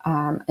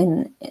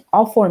 in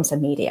all forms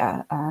of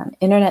media,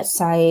 internet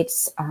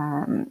sites,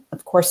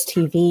 of course,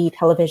 TV,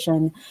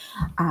 television,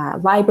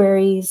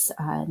 libraries.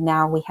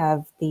 Now we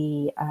have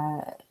the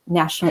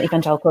National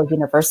Evangelical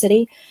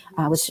University,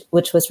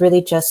 which was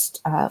really just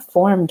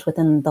formed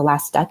within the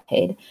last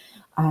decade.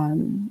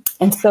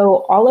 And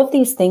so all of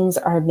these things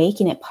are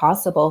making it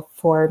possible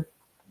for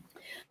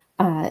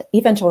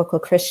evangelical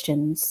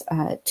Christians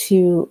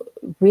to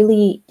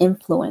really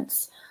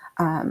influence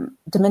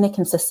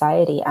Dominican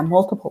society at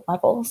multiple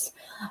levels.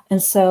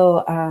 And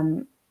so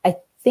I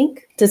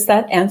think, does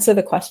that answer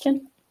the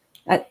question?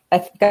 I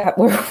forgot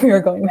where we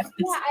were going with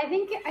this. Yeah,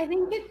 I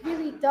think it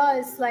really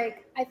does.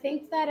 Like, I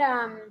think that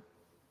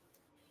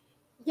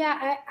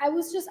yeah, I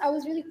was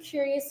really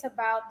curious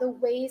about the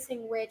ways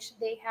in which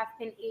they have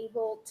been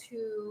able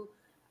to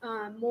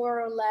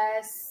more or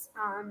less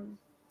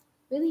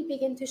really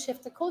begin to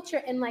shift the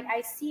culture. And like,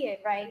 I see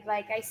it, right?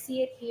 Like, I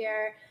see it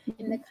here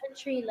in the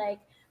country. Like,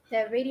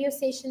 the radio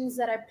stations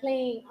that are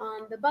playing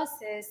on the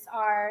buses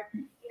are,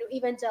 you know,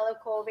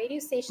 evangelical radio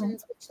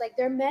stations, which, like,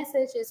 their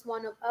message is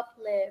one of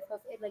uplift,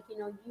 of it, like, you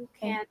know, you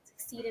can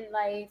succeed in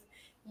life,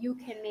 you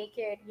can make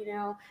it, you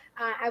know.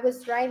 I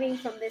was driving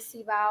from the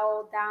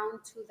Cibao down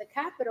to the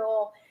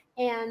capital,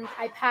 and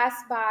I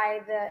passed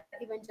by the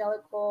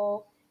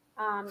evangelical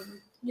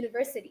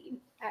university.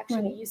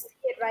 Actually, Right. you see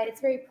it, right? It's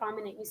very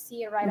prominent. You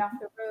see it right off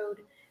the road.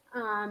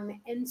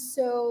 And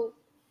so,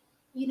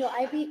 you know,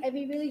 I'd be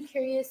really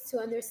curious to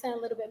understand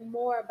a little bit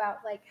more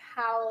about like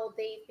how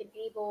they've been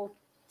able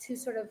to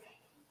sort of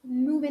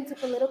move into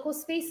political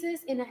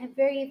spaces in a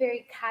very,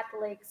 very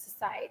Catholic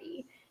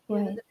society. You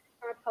know, the Right.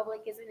 Dominican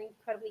Republic is an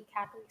incredibly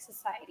Catholic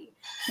society.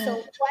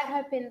 So what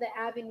have been the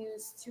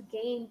avenues to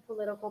gain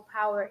political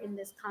power in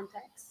this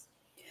context?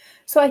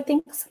 So I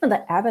think some of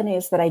the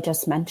avenues that I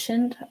just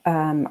mentioned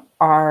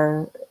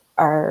are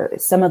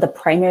some of the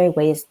primary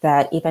ways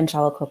that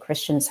evangelical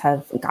Christians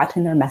have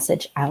gotten their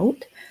message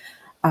out.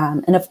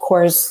 And of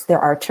course, there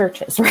are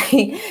churches,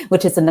 right,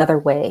 which is another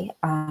way.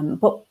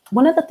 But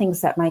one of the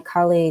things that my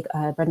colleague,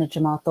 Brenda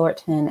Jamal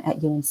Thornton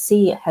at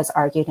UNC has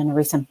argued in a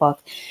recent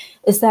book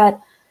is that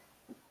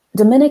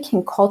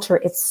Dominican culture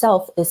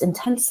itself is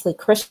intensely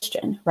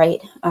Christian,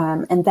 right?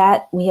 And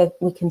that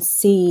we can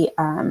see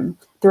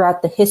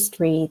throughout the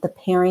history, the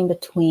pairing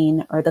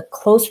between, or the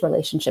close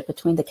relationship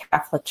between the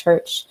Catholic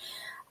Church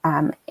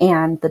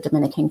and the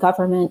Dominican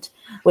government,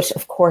 which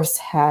of course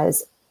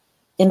has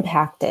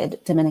impacted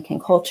Dominican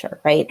culture,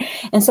 right?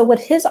 And so what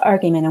his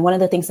argument, and one of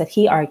the things that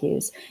he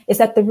argues, is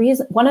that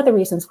one of the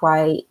reasons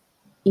why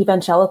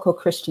evangelical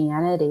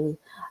Christianity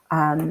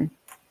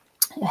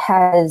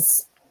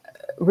has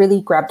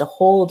really grabbed a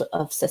hold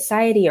of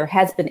society, or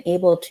has been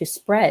able to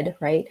spread,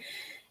 right,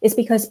 is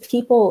because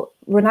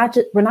we're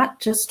not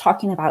just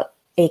talking about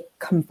a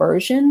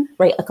conversion,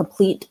 right, a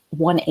complete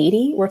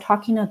 180. We're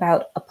talking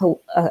about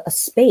a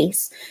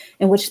space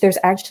in which there's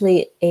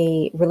actually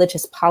a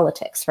religious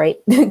politics, right,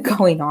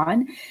 going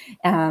on,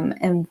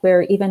 and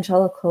where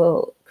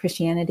evangelical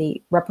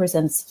Christianity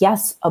represents,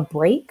 yes, a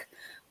break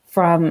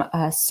from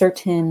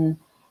certain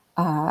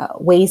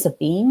ways of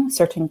being,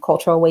 certain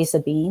cultural ways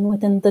of being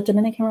within the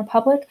Dominican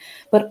Republic,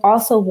 but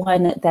also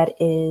one that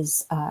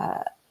is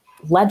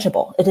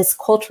legible. It is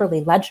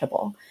culturally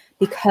legible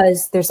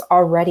because there's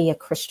already a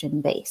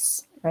Christian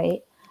base,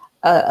 right?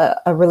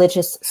 A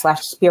religious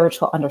 /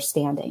 spiritual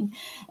understanding.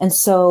 And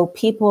so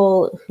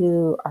people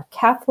who are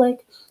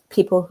Catholic,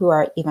 people who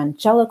are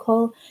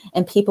evangelical,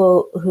 and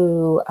people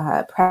who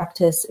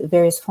practice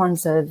various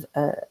forms of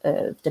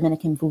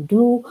Dominican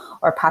Voodoo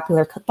or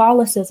popular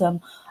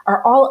Catholicism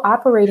are all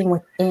operating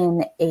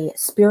within a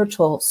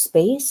spiritual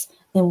space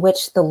in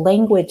which the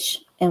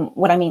language, and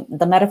what I mean,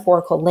 the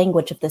metaphorical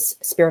language of this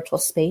spiritual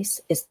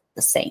space is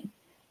the same,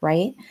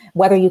 right?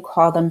 Whether you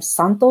call them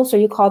santos or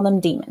you call them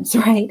demons,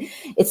 right?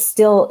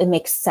 It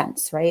makes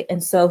sense, right?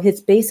 And so his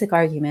basic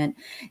argument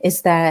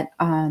is that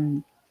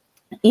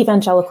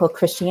evangelical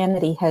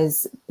Christianity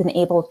has been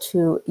able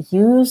to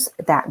use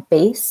that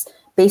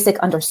basic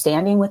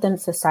understanding within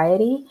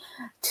society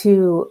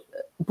to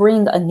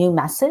bring a new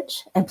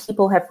message, and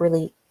people have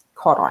really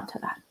caught on to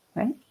that,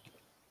 right?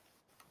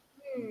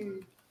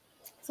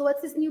 So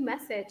what's this new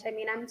message? I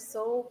mean, I'm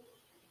so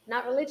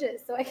not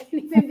religious, so I can't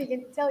even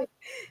begin to tell you.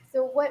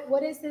 So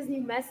what is this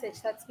new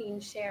message that's being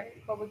shared?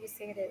 What would you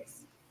say it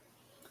is?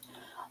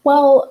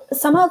 Well,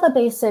 some of the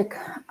basic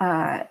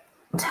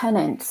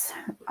tenets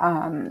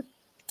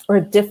or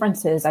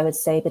differences, I would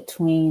say,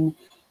 between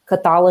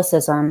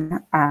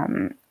Catholicism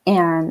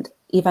and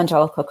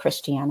evangelical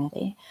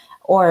Christianity,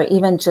 or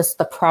even just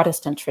the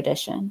Protestant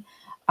tradition.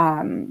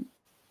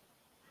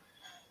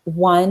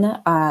 One,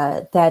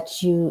 that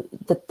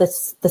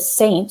the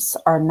saints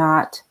are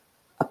not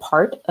a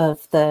part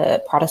of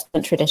the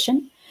Protestant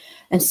tradition.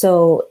 And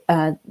so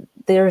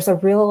there's a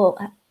real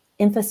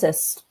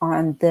emphasis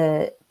on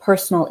the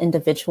personal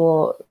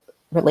individual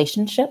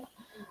relationship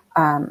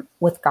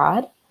with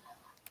God.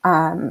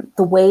 The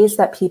ways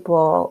that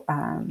people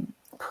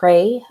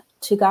pray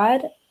to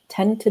God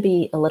tend to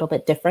be a little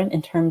bit different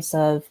in terms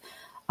of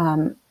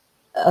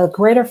a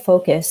greater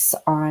focus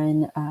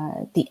on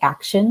the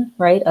action,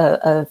 right,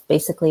 of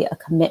basically a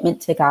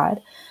commitment to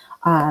God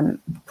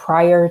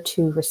prior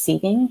to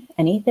receiving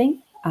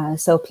anything.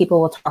 So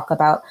people will talk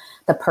about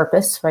the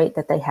purpose, right,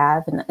 that they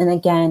have. And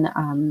again,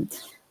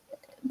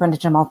 Brenda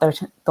Jamal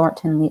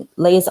Thornton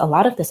lays a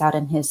lot of this out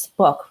in his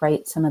book,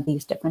 right, some of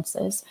these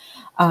differences.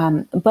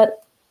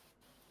 But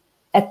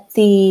at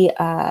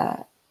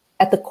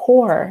the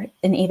core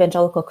in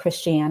evangelical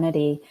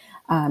Christianity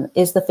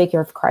is the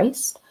figure of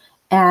Christ,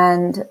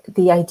 and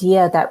the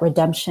idea that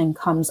redemption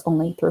comes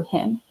only through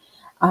him.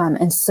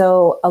 And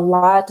so a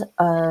lot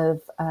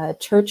of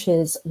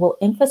churches will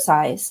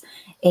emphasize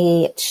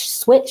a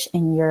switch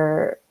in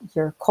your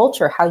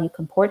culture, how you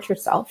comport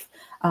yourself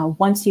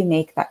once you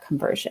make that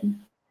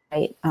conversion,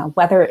 right?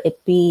 Whether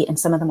it be in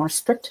some of the more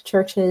strict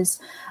churches,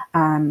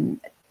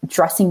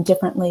 dressing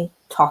differently,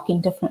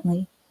 talking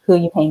differently, who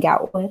you hang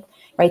out with,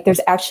 right? There's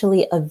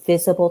actually a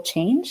visible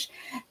change.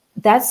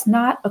 That's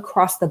not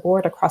across the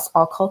board, across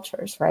all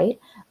cultures, right?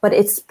 But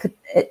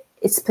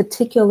it's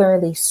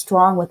particularly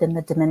strong within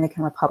the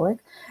Dominican Republic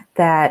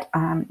that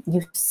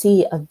you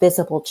see a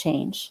visible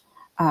change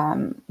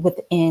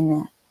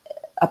within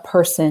a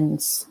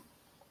person's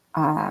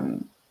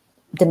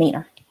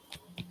demeanor.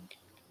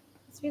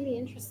 It's really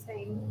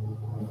interesting.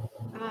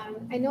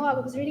 I know I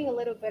was reading a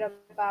little bit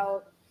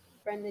about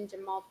Brendan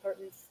Jamal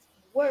Thornton's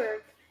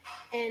work,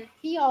 and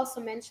he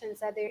also mentions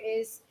that there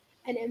is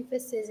an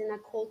emphasis in a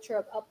culture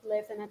of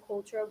uplift and a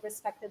culture of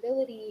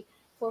respectability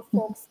for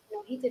folks. You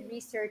know, he did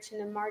research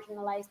in a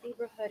marginalized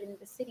neighborhood in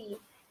the city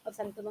of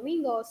Santo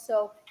Domingo,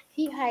 so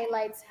he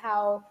highlights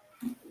how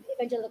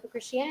evangelical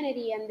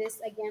Christianity and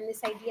this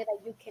idea that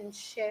you can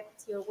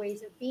shift your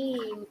ways of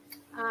being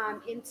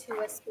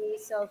into a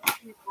space of,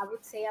 I would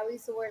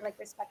use the word like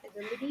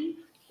respectability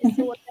is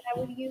the word that I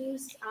would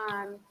use.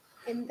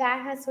 And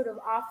that has sort of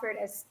offered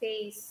a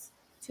space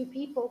to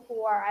people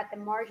who are at the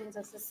margins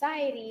of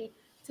society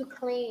to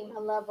claim a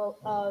level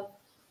of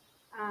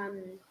um,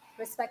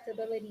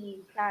 respectability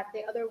that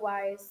they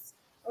otherwise,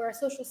 or a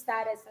social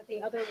status that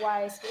they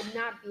otherwise would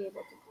not be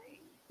able to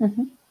claim.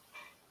 Mm-hmm.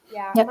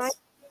 Yeah, Yes.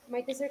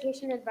 my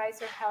dissertation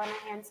advisor, Helena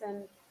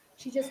Hansen,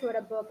 she just wrote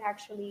a book,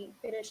 actually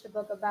finished a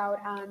book about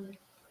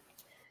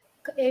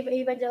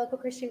evangelical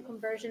Christian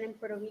conversion in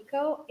Puerto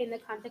Rico in the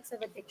context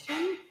of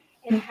addiction,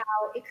 and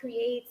how it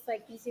creates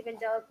like these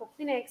evangelical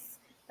clinics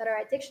that are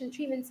addiction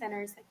treatment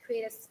centers that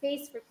create a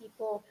space for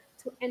people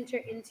to enter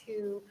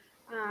into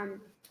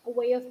um, a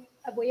way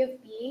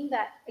of being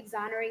that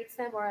exonerates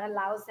them or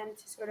allows them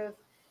to sort of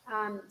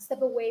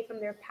step away from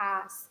their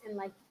past and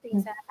like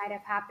things that might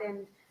have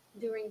happened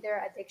during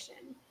their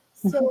addiction.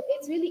 So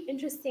it's really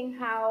interesting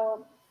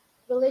how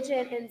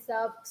religion ends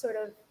up sort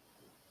of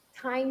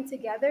tying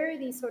together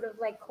these sort of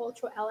like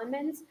cultural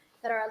elements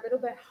that are a little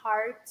bit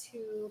hard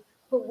to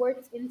put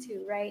words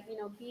into, right? You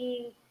know,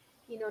 being,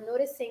 you know,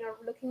 noticing or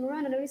looking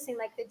around and noticing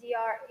like the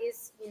DR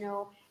is, you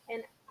know,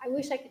 and I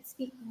wish I could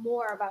speak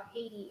more about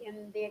Haiti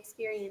and the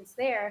experience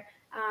there.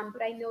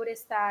 But I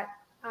noticed that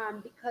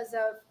because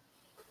of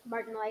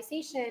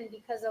marginalization,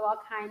 because of all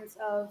kinds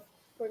of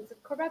forms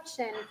of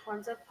corruption,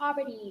 forms of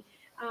poverty,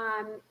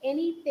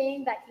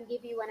 anything that can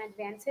give you an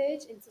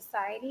advantage in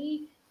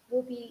society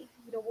will be,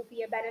 you know, will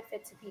be a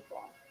benefit to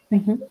people.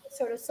 Like Mm-hmm.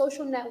 sort of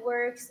social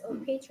networks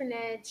of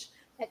patronage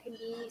that can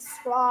be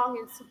strong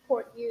and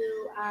support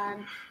you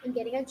in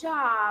getting a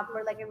job,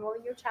 or like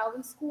enrolling your child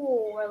in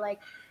school, or like,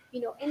 you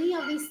know, any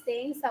of these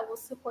things that will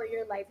support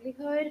your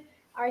livelihood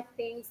are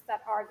things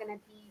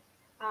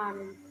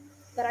um,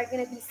 that are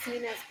going to be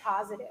seen as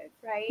positive,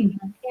 right?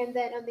 And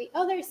then on the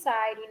other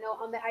side, you know,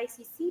 on the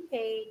ICC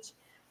page,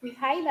 we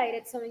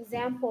highlighted some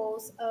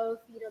examples of,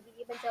 you know,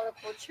 the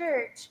evangelical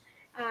church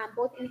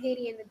both in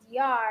Haiti and the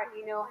DR,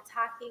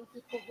 attacking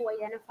people who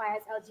identify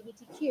as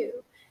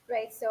LGBTQ,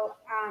 right? So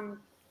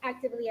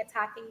actively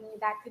attacking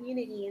that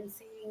community and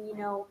saying,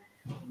 when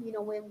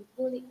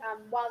Wally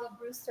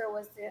Brewster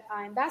was the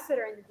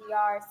ambassador in the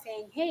DR,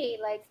 saying, hey,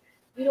 like,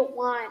 we don't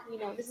want,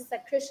 this is a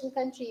Christian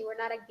country, we're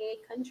not a gay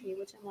country,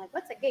 which I'm like,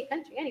 what's a gay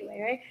country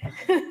anyway,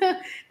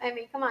 right? I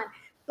mean, come on.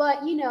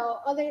 But,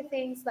 other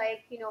things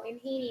like, in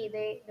Haiti,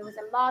 there was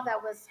a law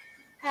that was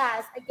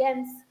passed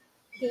against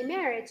gay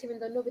marriage, even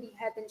though nobody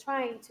had been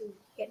trying to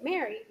get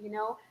married.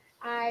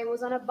 I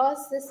was on a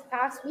bus this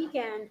past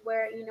weekend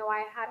where,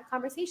 I had a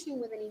conversation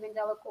with an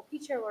evangelical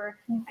preacher where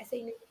I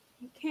say,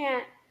 you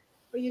can't,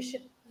 or you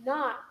should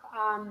not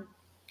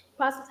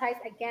proselytize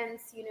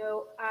against,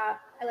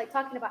 like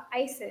talking about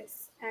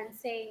ISIS and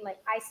saying like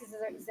ISIS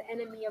is the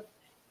enemy of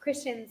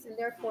Christians and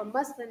therefore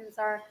Muslims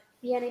are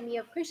the enemy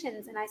of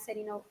Christians. And I said,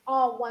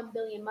 all 1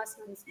 billion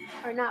Muslims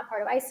are not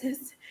part of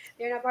ISIS.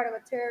 They're not part of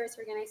a terrorist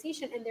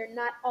organization, and they're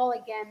not all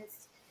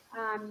against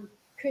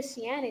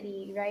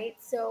Christianity, right?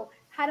 So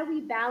how do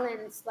we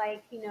balance,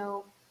 like,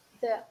 the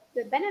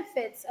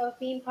benefits of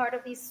being part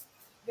of these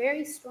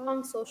very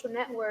strong social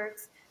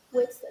networks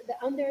with the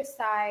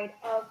underside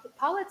of the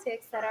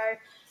politics that are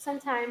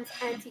sometimes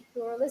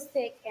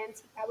anti-pluralistic,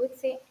 I would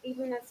say,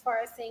 even as far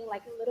as saying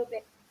like a little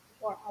bit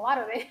or a lot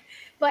of it,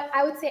 but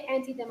I would say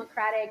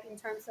anti-democratic in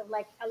terms of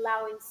like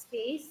allowing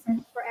space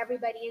for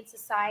everybody in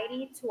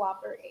society to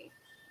operate.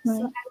 Right.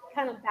 So I would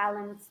kind of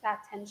balance that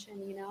tension.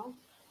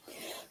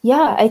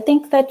 Yeah, I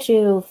think that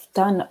you've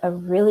done a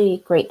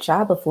really great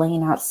job of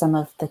laying out some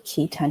of the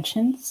key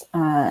tensions,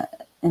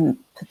 and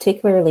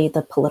particularly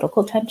the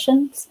political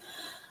tensions.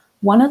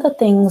 One of the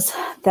things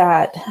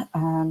that,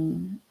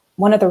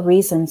 one of the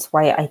reasons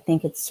why I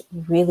think it's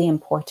really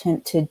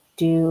important to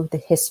do the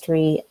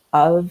history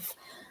of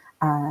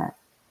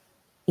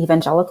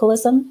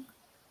evangelicalism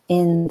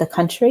in the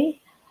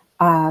country,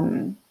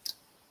 and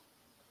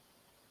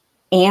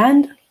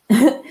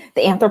the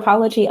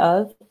anthropology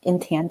of in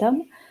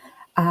tandem,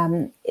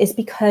 is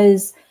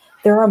because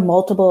there are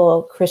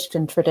multiple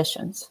Christian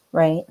traditions,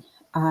 right?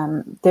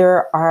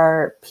 There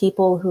are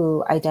people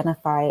who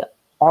identify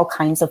all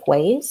kinds of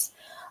ways,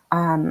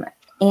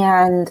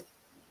 and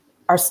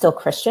are still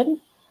Christian.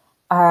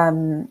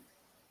 And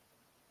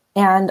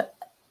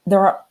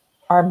there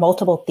are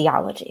multiple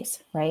theologies,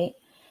 right?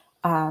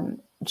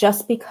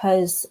 Just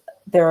because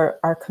there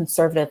are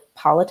conservative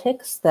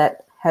politics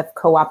that have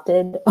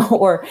co-opted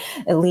or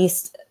at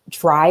least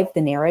drive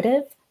the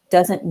narrative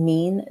doesn't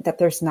mean that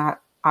there's not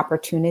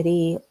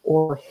opportunity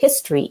or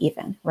history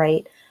even,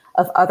 right,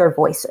 of other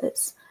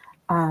voices.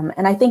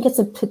 And I think it's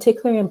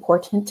particularly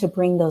important to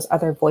bring those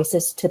other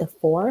voices to the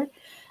fore,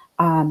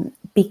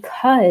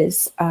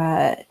 because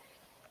there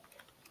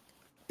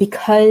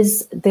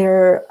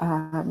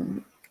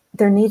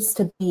needs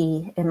to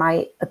be, in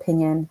my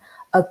opinion,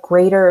 a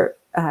greater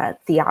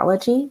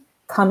theology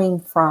coming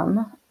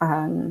from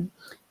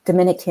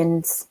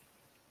Dominicans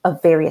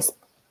of various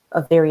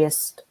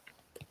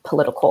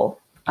political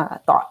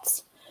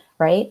thoughts,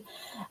 right?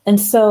 And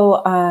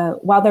so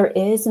while there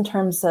is, in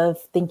terms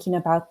of thinking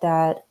about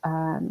that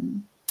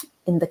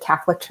in the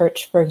Catholic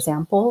Church, for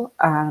example,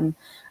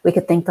 we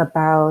could think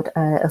about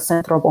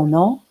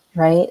Ancestral,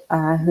 right,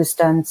 who's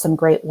done some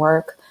great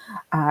work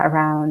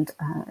around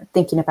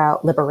thinking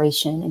about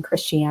liberation in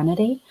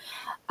Christianity.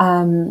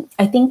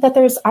 I think that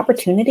there's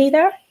opportunity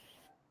there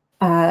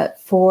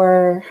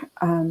for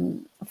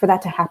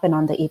that to happen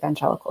on the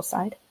evangelical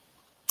side.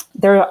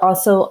 There are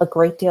also a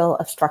great deal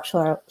of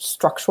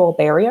structural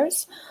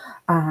barriers,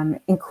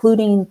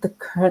 including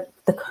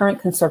the current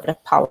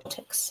conservative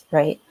politics,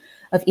 right,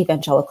 of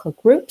evangelical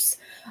groups,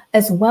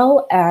 as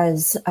well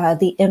as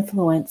the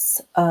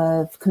influence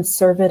of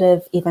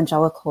conservative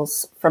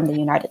evangelicals from the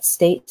United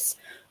States,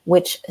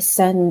 which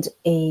send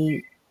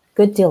a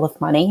good deal of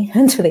money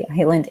into the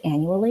island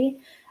annually,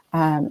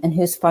 and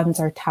whose funds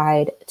are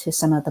tied to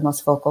some of the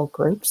most vocal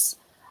groups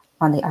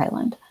on the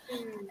island.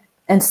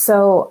 And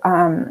so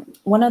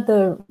one of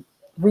the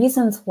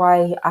reasons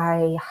why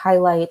I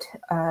highlight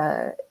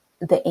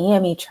the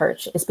AME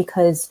Church is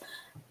because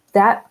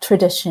that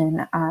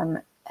tradition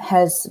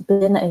has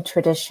been a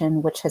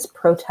tradition which has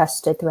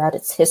protested throughout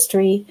its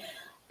history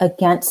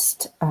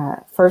against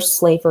first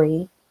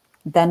slavery,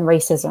 then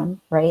racism,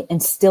 right?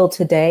 And still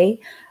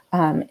today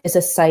is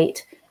a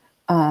site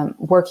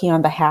working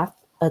on behalf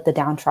of the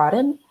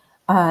downtrodden.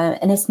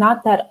 And it's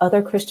not that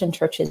other Christian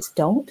churches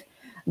don't,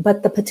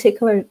 but the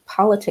particular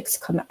politics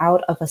come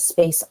out of a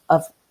space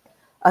of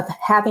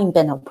having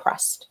been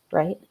oppressed,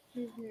 right?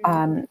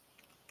 Mm-hmm.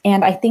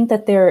 And I think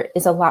that there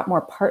is a lot more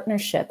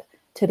partnership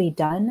to be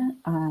done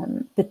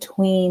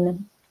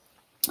between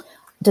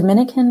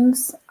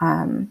Dominicans,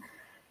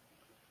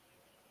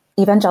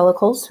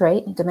 evangelicals,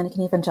 right?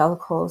 Dominican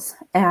evangelicals,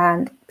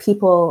 and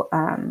people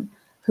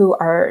who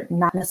are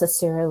not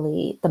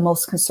necessarily the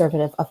most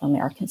conservative of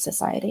American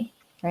society,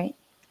 right?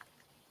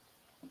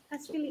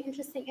 That's really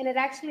interesting, and it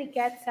actually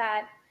gets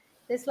at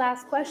this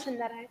last question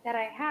that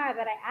I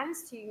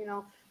asked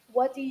you.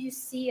 What do you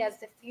see as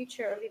the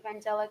future of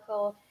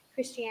evangelical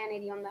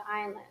Christianity on the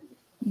island?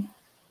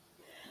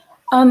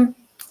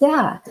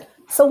 Yeah.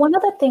 So one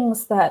of the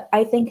things that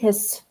I think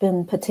has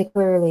been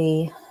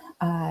particularly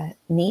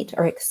neat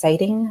or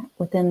exciting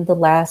within the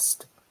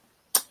last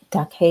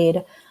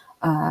decade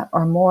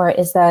or more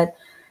is that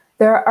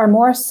there are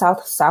more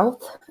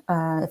South-South,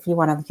 if you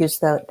want to use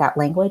that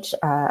language,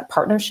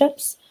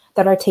 partnerships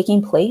that are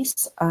taking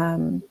place.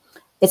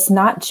 It's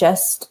not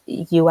just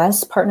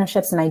US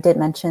partnerships, and I did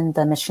mention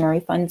the missionary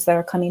funds that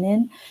are coming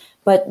in,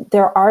 but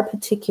there are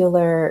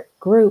particular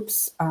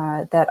groups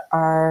that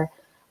are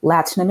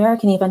Latin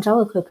American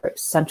evangelical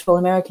groups, Central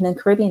American and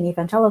Caribbean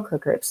evangelical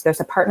groups. There's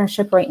a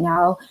partnership right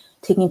now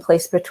taking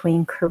place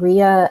between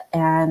Korea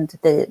and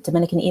the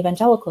Dominican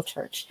Evangelical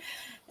Church.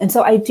 And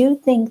so I do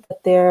think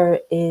that there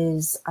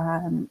is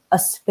a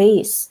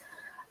space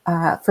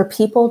for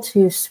people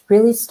to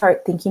really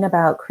start thinking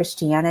about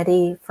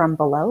Christianity from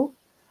below.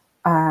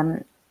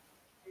 And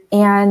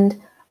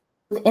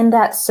within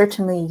that,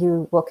 certainly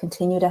you will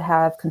continue to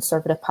have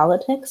conservative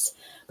politics,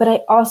 but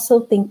I also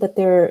think that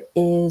there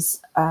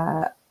is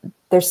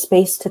there's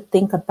space to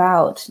think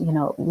about,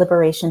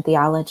 liberation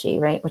theology,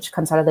 right, which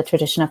comes out of the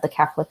tradition of the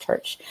Catholic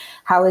Church.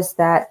 How is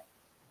that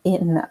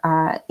in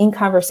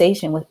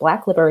conversation with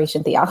Black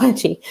liberation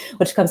theology,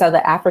 which comes out of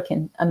the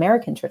African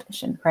American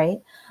tradition,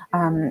 right?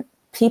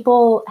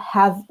 People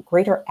have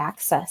greater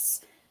access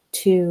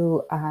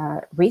to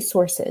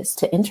resources,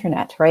 to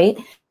internet, right?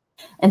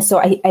 And so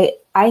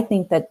I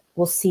think that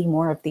we'll see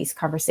more of these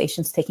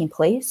conversations taking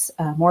place,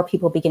 more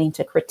people beginning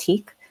to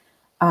critique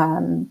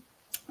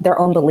their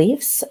own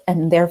beliefs,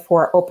 and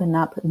therefore open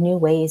up new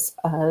ways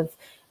of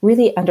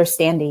really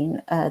understanding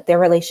their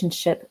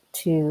relationship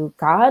to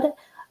God,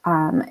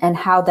 and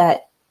how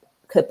that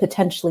could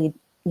potentially,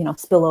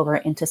 spill over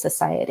into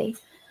society.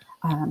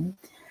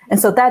 And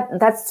so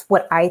that's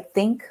what I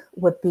think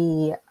would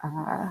be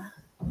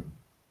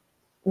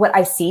what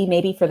I see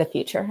maybe for the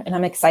future. And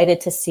I'm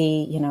excited to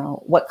see,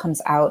 what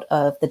comes out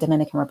of the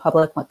Dominican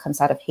Republic, what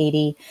comes out of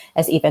Haiti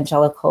as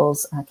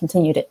evangelicals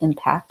continue to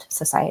impact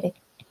society.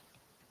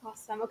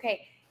 Awesome.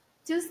 Okay,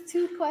 just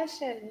two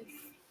questions.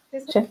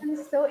 This Sure. one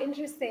is so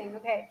interesting.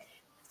 Okay,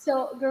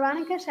 so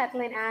Veronica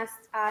Shetlin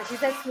asked, she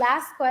says,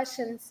 last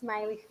question,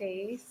 smiley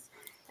face.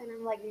 And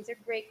I'm like, these are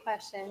great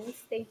questions.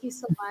 Thank you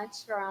so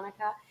much,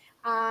 Veronica.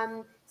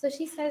 So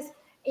she says,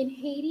 in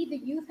Haiti, the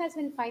youth has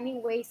been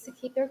finding ways to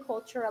keep their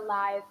culture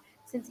alive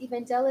since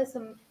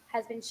evangelism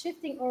has been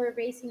shifting or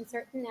erasing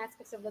certain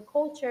aspects of the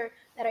culture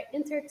that are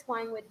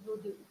intertwined with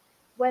voodoo,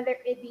 whether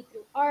it be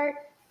through art,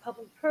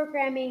 public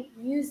programming,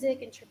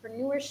 music,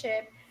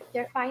 entrepreneurship.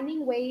 They're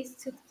finding ways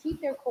to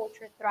keep their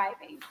culture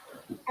thriving.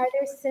 Are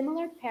there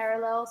similar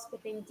parallels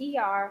within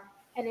DR?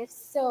 And if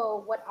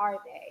so, what are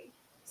they?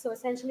 So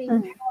essentially,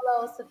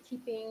 parallels of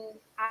keeping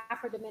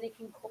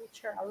Afro-Dominican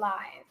culture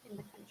alive in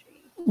the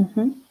country.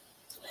 Mm-hmm.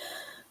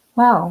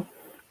 Wow.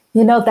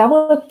 That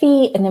would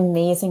be an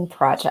amazing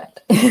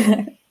project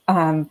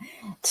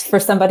for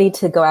somebody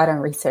to go out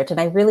and research. And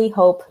I really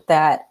hope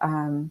that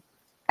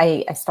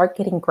I start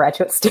getting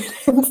graduate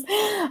students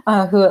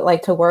who would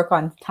like to work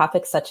on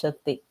topics such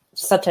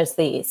as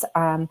these.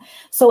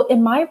 So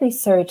in my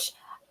research,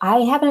 I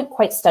haven't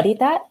quite studied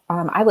that.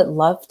 I would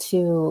love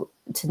to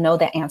know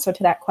the answer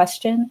to that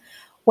question.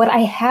 What I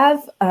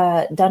have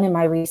done in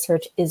my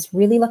research is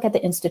really look at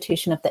the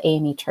institution of the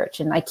AME Church.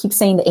 And I keep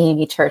saying the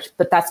AME Church,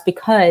 but that's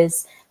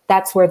because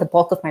that's where the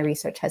bulk of my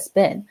research has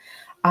been.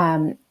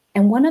 And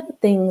one of the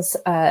things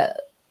on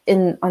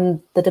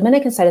the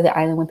Dominican side of the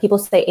island, when people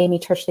say AME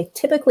Church, they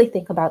typically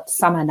think about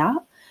Samana.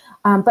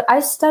 But I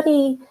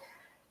study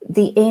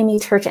the AME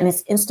Church and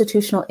its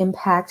institutional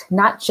impact,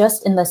 not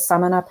just in the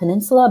Samana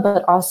Peninsula,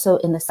 but also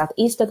in the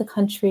southeast of the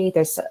country.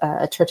 There's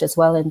a church as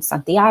well in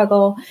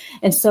Santiago.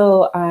 And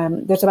so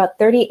there's about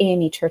 30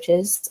 AME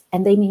churches,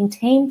 and they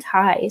maintain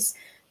ties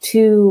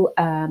to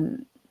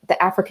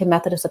the African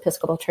Methodist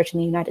Episcopal Church in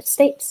the United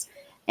States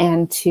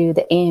and to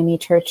the AME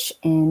Church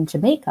in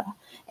Jamaica,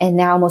 and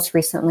now most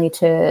recently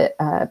to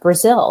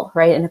Brazil,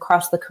 right, and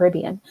across the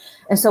Caribbean.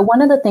 And so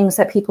one of the things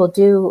that people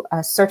do,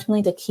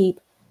 certainly to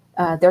keep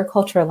their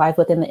culture alive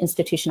within the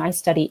institution I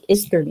study,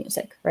 is through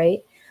music,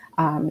 right?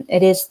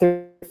 It is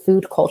through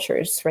food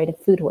cultures, right, and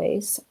food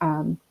ways.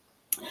 And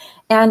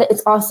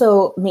it's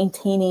also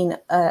maintaining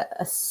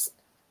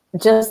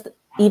just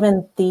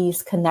even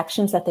these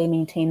connections that they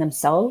maintain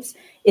themselves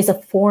is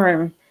a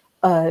form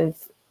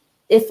of,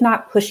 if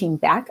not pushing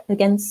back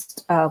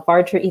against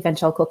larger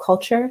evangelical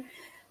culture,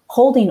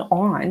 holding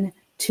on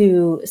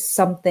to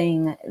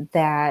something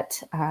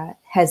that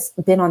has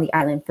been on the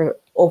island for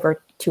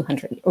over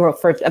 200, or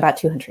for about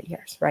 200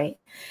 years, right?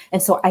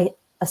 And so I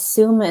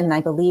assume and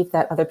I believe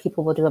that other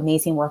people will do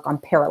amazing work on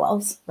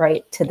parallels,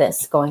 right, to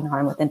this going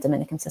on within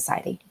Dominican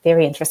society.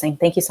 Very interesting.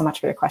 Thank you so much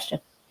for your question.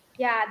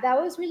 Yeah,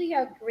 that was really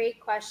a great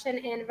question.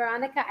 And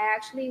Veronica, I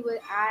actually would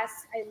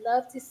ask, I'd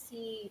love to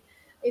see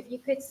if you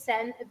could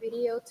send a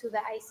video to the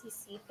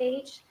ICC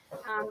page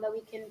that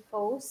we can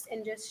post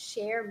and just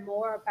share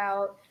more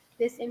about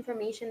this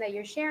information that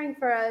you're sharing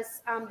for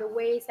us, the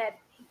ways that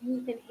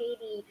youth in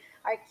Haiti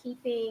are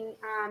keeping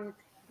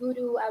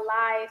Voodoo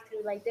alive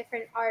through like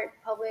different art,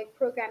 public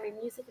programming,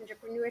 music,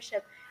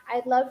 entrepreneurship.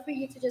 I'd love for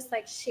you to just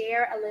like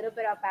share a little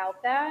bit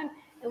about that,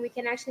 and we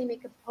can actually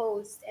make a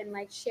post and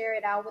like share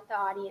it out with the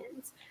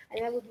audience. I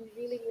think that would be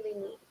really, really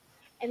neat.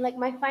 And like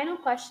my final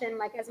question,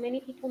 like as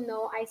many people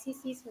know,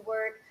 ICC's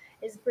work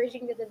is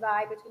bridging the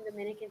divide between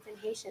Dominicans and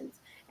Haitians.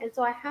 And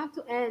so I have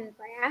to end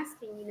by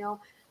asking,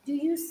 do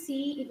you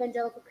see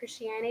evangelical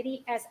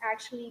Christianity as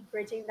actually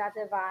bridging that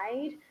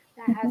divide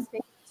that has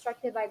been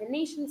constructed by the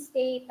nation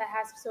state, that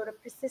has sort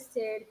of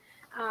persisted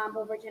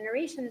over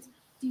generations?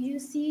 Do you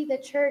see the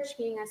church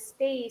being a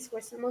space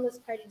where some of those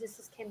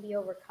prejudices can be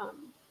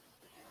overcome?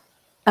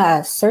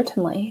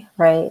 Certainly,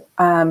 right.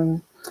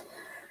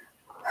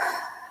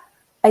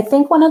 I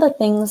think one of the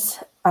things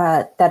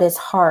that is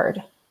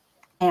hard,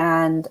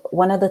 and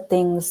one of the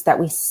things that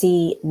we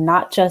see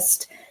not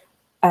just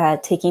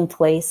taking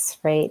place,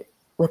 right,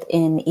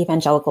 within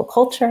evangelical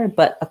culture,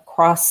 but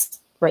across,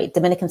 right,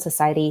 Dominican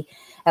society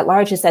at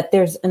large, is that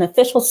there's an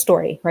official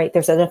story, right?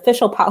 There's an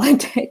official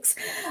politics.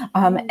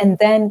 And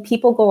then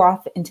people go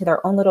off into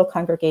their own little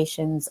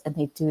congregations and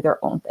they do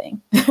their own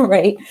thing,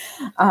 right?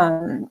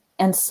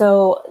 And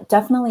so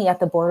definitely at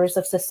the borders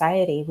of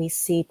society, we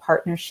see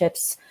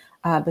partnerships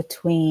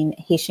between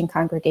Haitian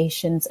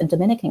congregations and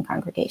Dominican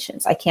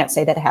congregations. I can't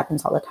say that it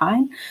happens all the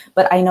time,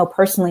 but I know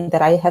personally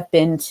that I have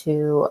been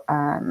to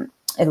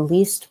at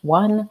least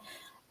one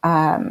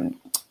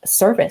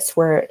service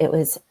where it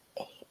was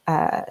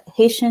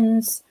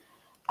Haitians,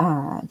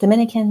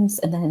 Dominicans,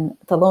 and then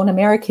the lone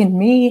American,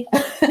 me,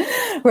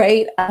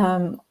 right?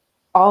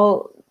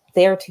 All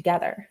there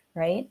together,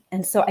 right?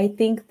 And so I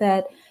think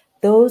that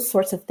those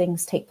sorts of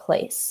things take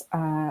place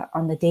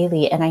on the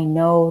daily. And I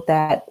know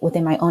that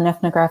within my own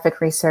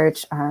ethnographic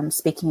research,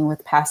 speaking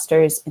with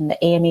pastors in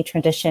the AME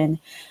tradition,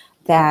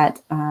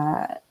 that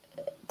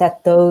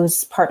that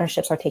those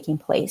partnerships are taking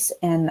place.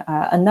 And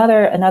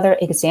another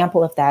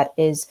example of that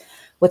is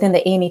within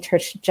the AME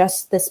church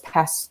just this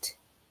past,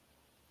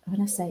 I'm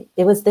going to say,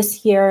 it was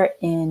this year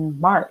in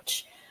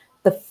March,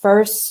 the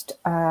first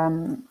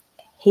female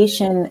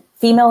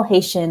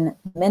Haitian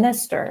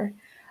minister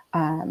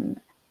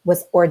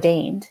was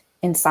ordained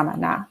in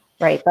Samana,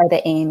 right, by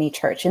the AME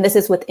church. And this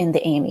is within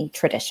the AME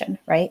tradition,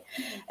 right?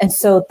 And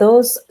so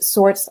those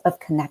sorts of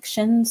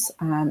connections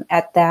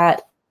at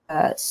that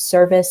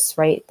service,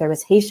 right, there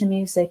was Haitian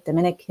music,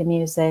 Dominican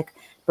music,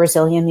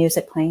 Brazilian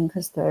music playing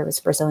because there was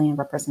Brazilian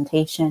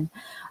representation.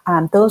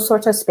 Those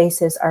sorts of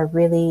spaces are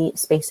really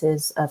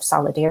spaces of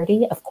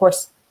solidarity. Of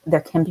course,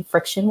 there can be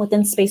friction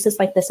within spaces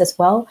like this as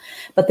well,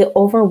 but the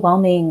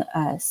overwhelming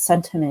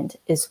sentiment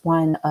is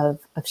one of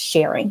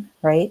sharing,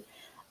 right?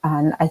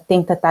 And I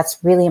think that that's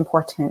really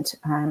important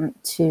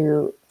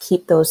to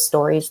keep those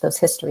stories, those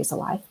histories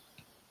alive.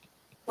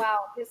 Wow,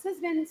 this has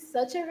been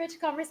such a rich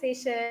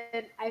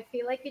conversation. I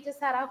feel like we just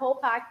had a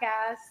whole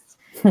podcast.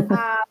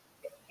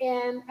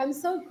 And I'm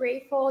so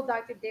grateful,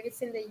 Dr.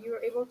 Davidson, that you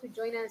were able to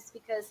join us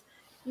because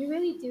you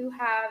really do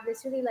have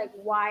this really like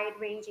wide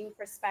ranging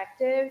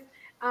perspective.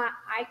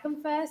 I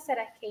confess that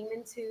I came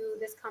into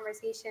this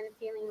conversation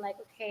feeling like,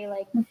 okay,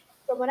 like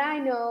from what I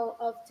know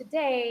of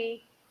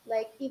today,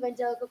 like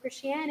evangelical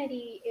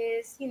Christianity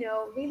is,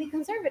 really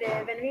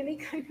conservative and really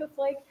kind of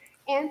like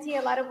anti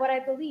a lot of what I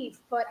believe.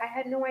 But I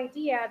had no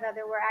idea that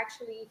there were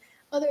actually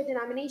other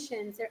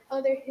denominations, there are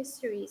other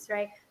histories,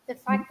 right? The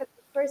fact that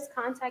the first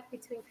contact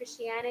between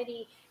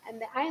Christianity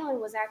and the island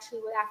was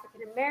actually with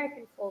African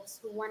American folks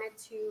who wanted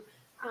to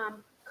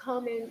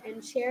come in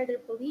and share their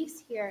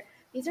beliefs here.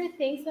 These are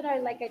things that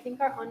are like I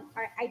think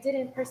I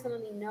didn't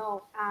personally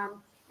know,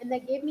 and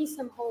that gave me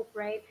some hope,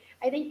 right?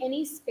 I think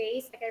any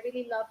space, like I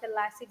really love the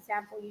last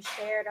example you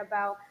shared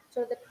about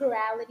sort of the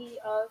plurality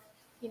of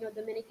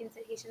Dominicans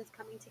and Haitians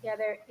coming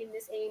together in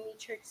this AME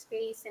church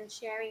space and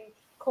sharing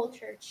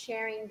culture,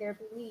 sharing their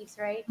beliefs,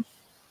 right?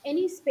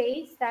 Any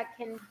space that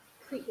can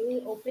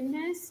create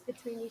openness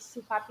between these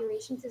two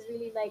populations is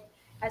really like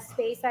a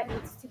space that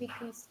needs to be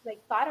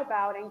thought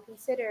about and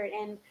considered.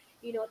 And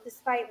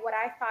despite what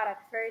I thought at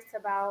first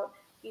about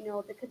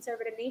the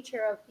conservative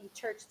nature of the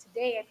church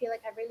today, I feel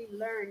like I've really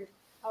learned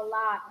a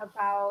lot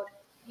about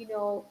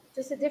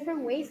just the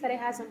different ways that it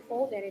has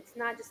unfolded. It's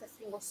not just a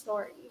single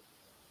story.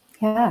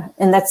 Yeah,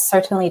 and that's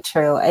certainly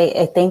true.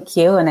 I thank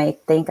you, and I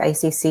thank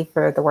ICC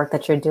for the work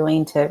that you're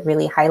doing to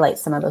really highlight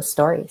some of those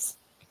stories.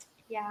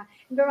 Yeah.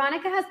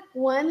 Veronica has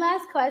one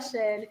last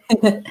question.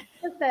 It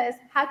says,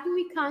 how can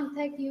we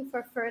contact you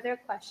for further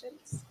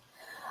questions?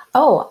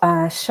 Oh,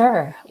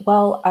 sure.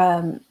 Well,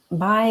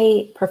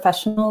 my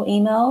professional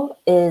email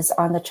is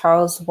on the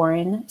Charles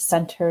Warren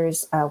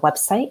Center's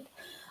website.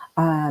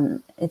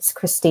 It's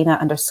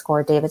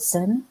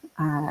Christina_Davidson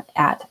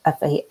at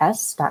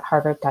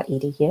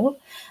fas.harvard.edu.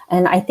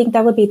 And I think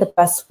that would be the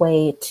best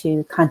way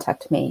to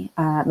contact me.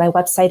 My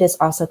website is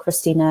also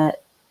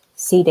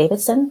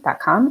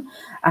ChristinaCDavidson.com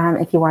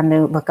if you want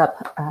to look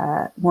up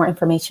more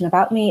information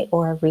about me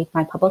or read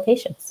my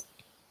publications.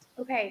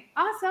 Okay,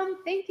 awesome.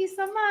 Thank you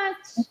so much.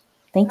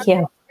 Thank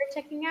you. For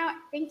checking out.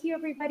 Thank you,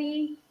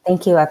 everybody.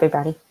 Thank you,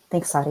 everybody.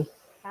 Thanks, Sadi.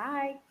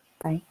 Bye.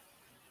 Bye.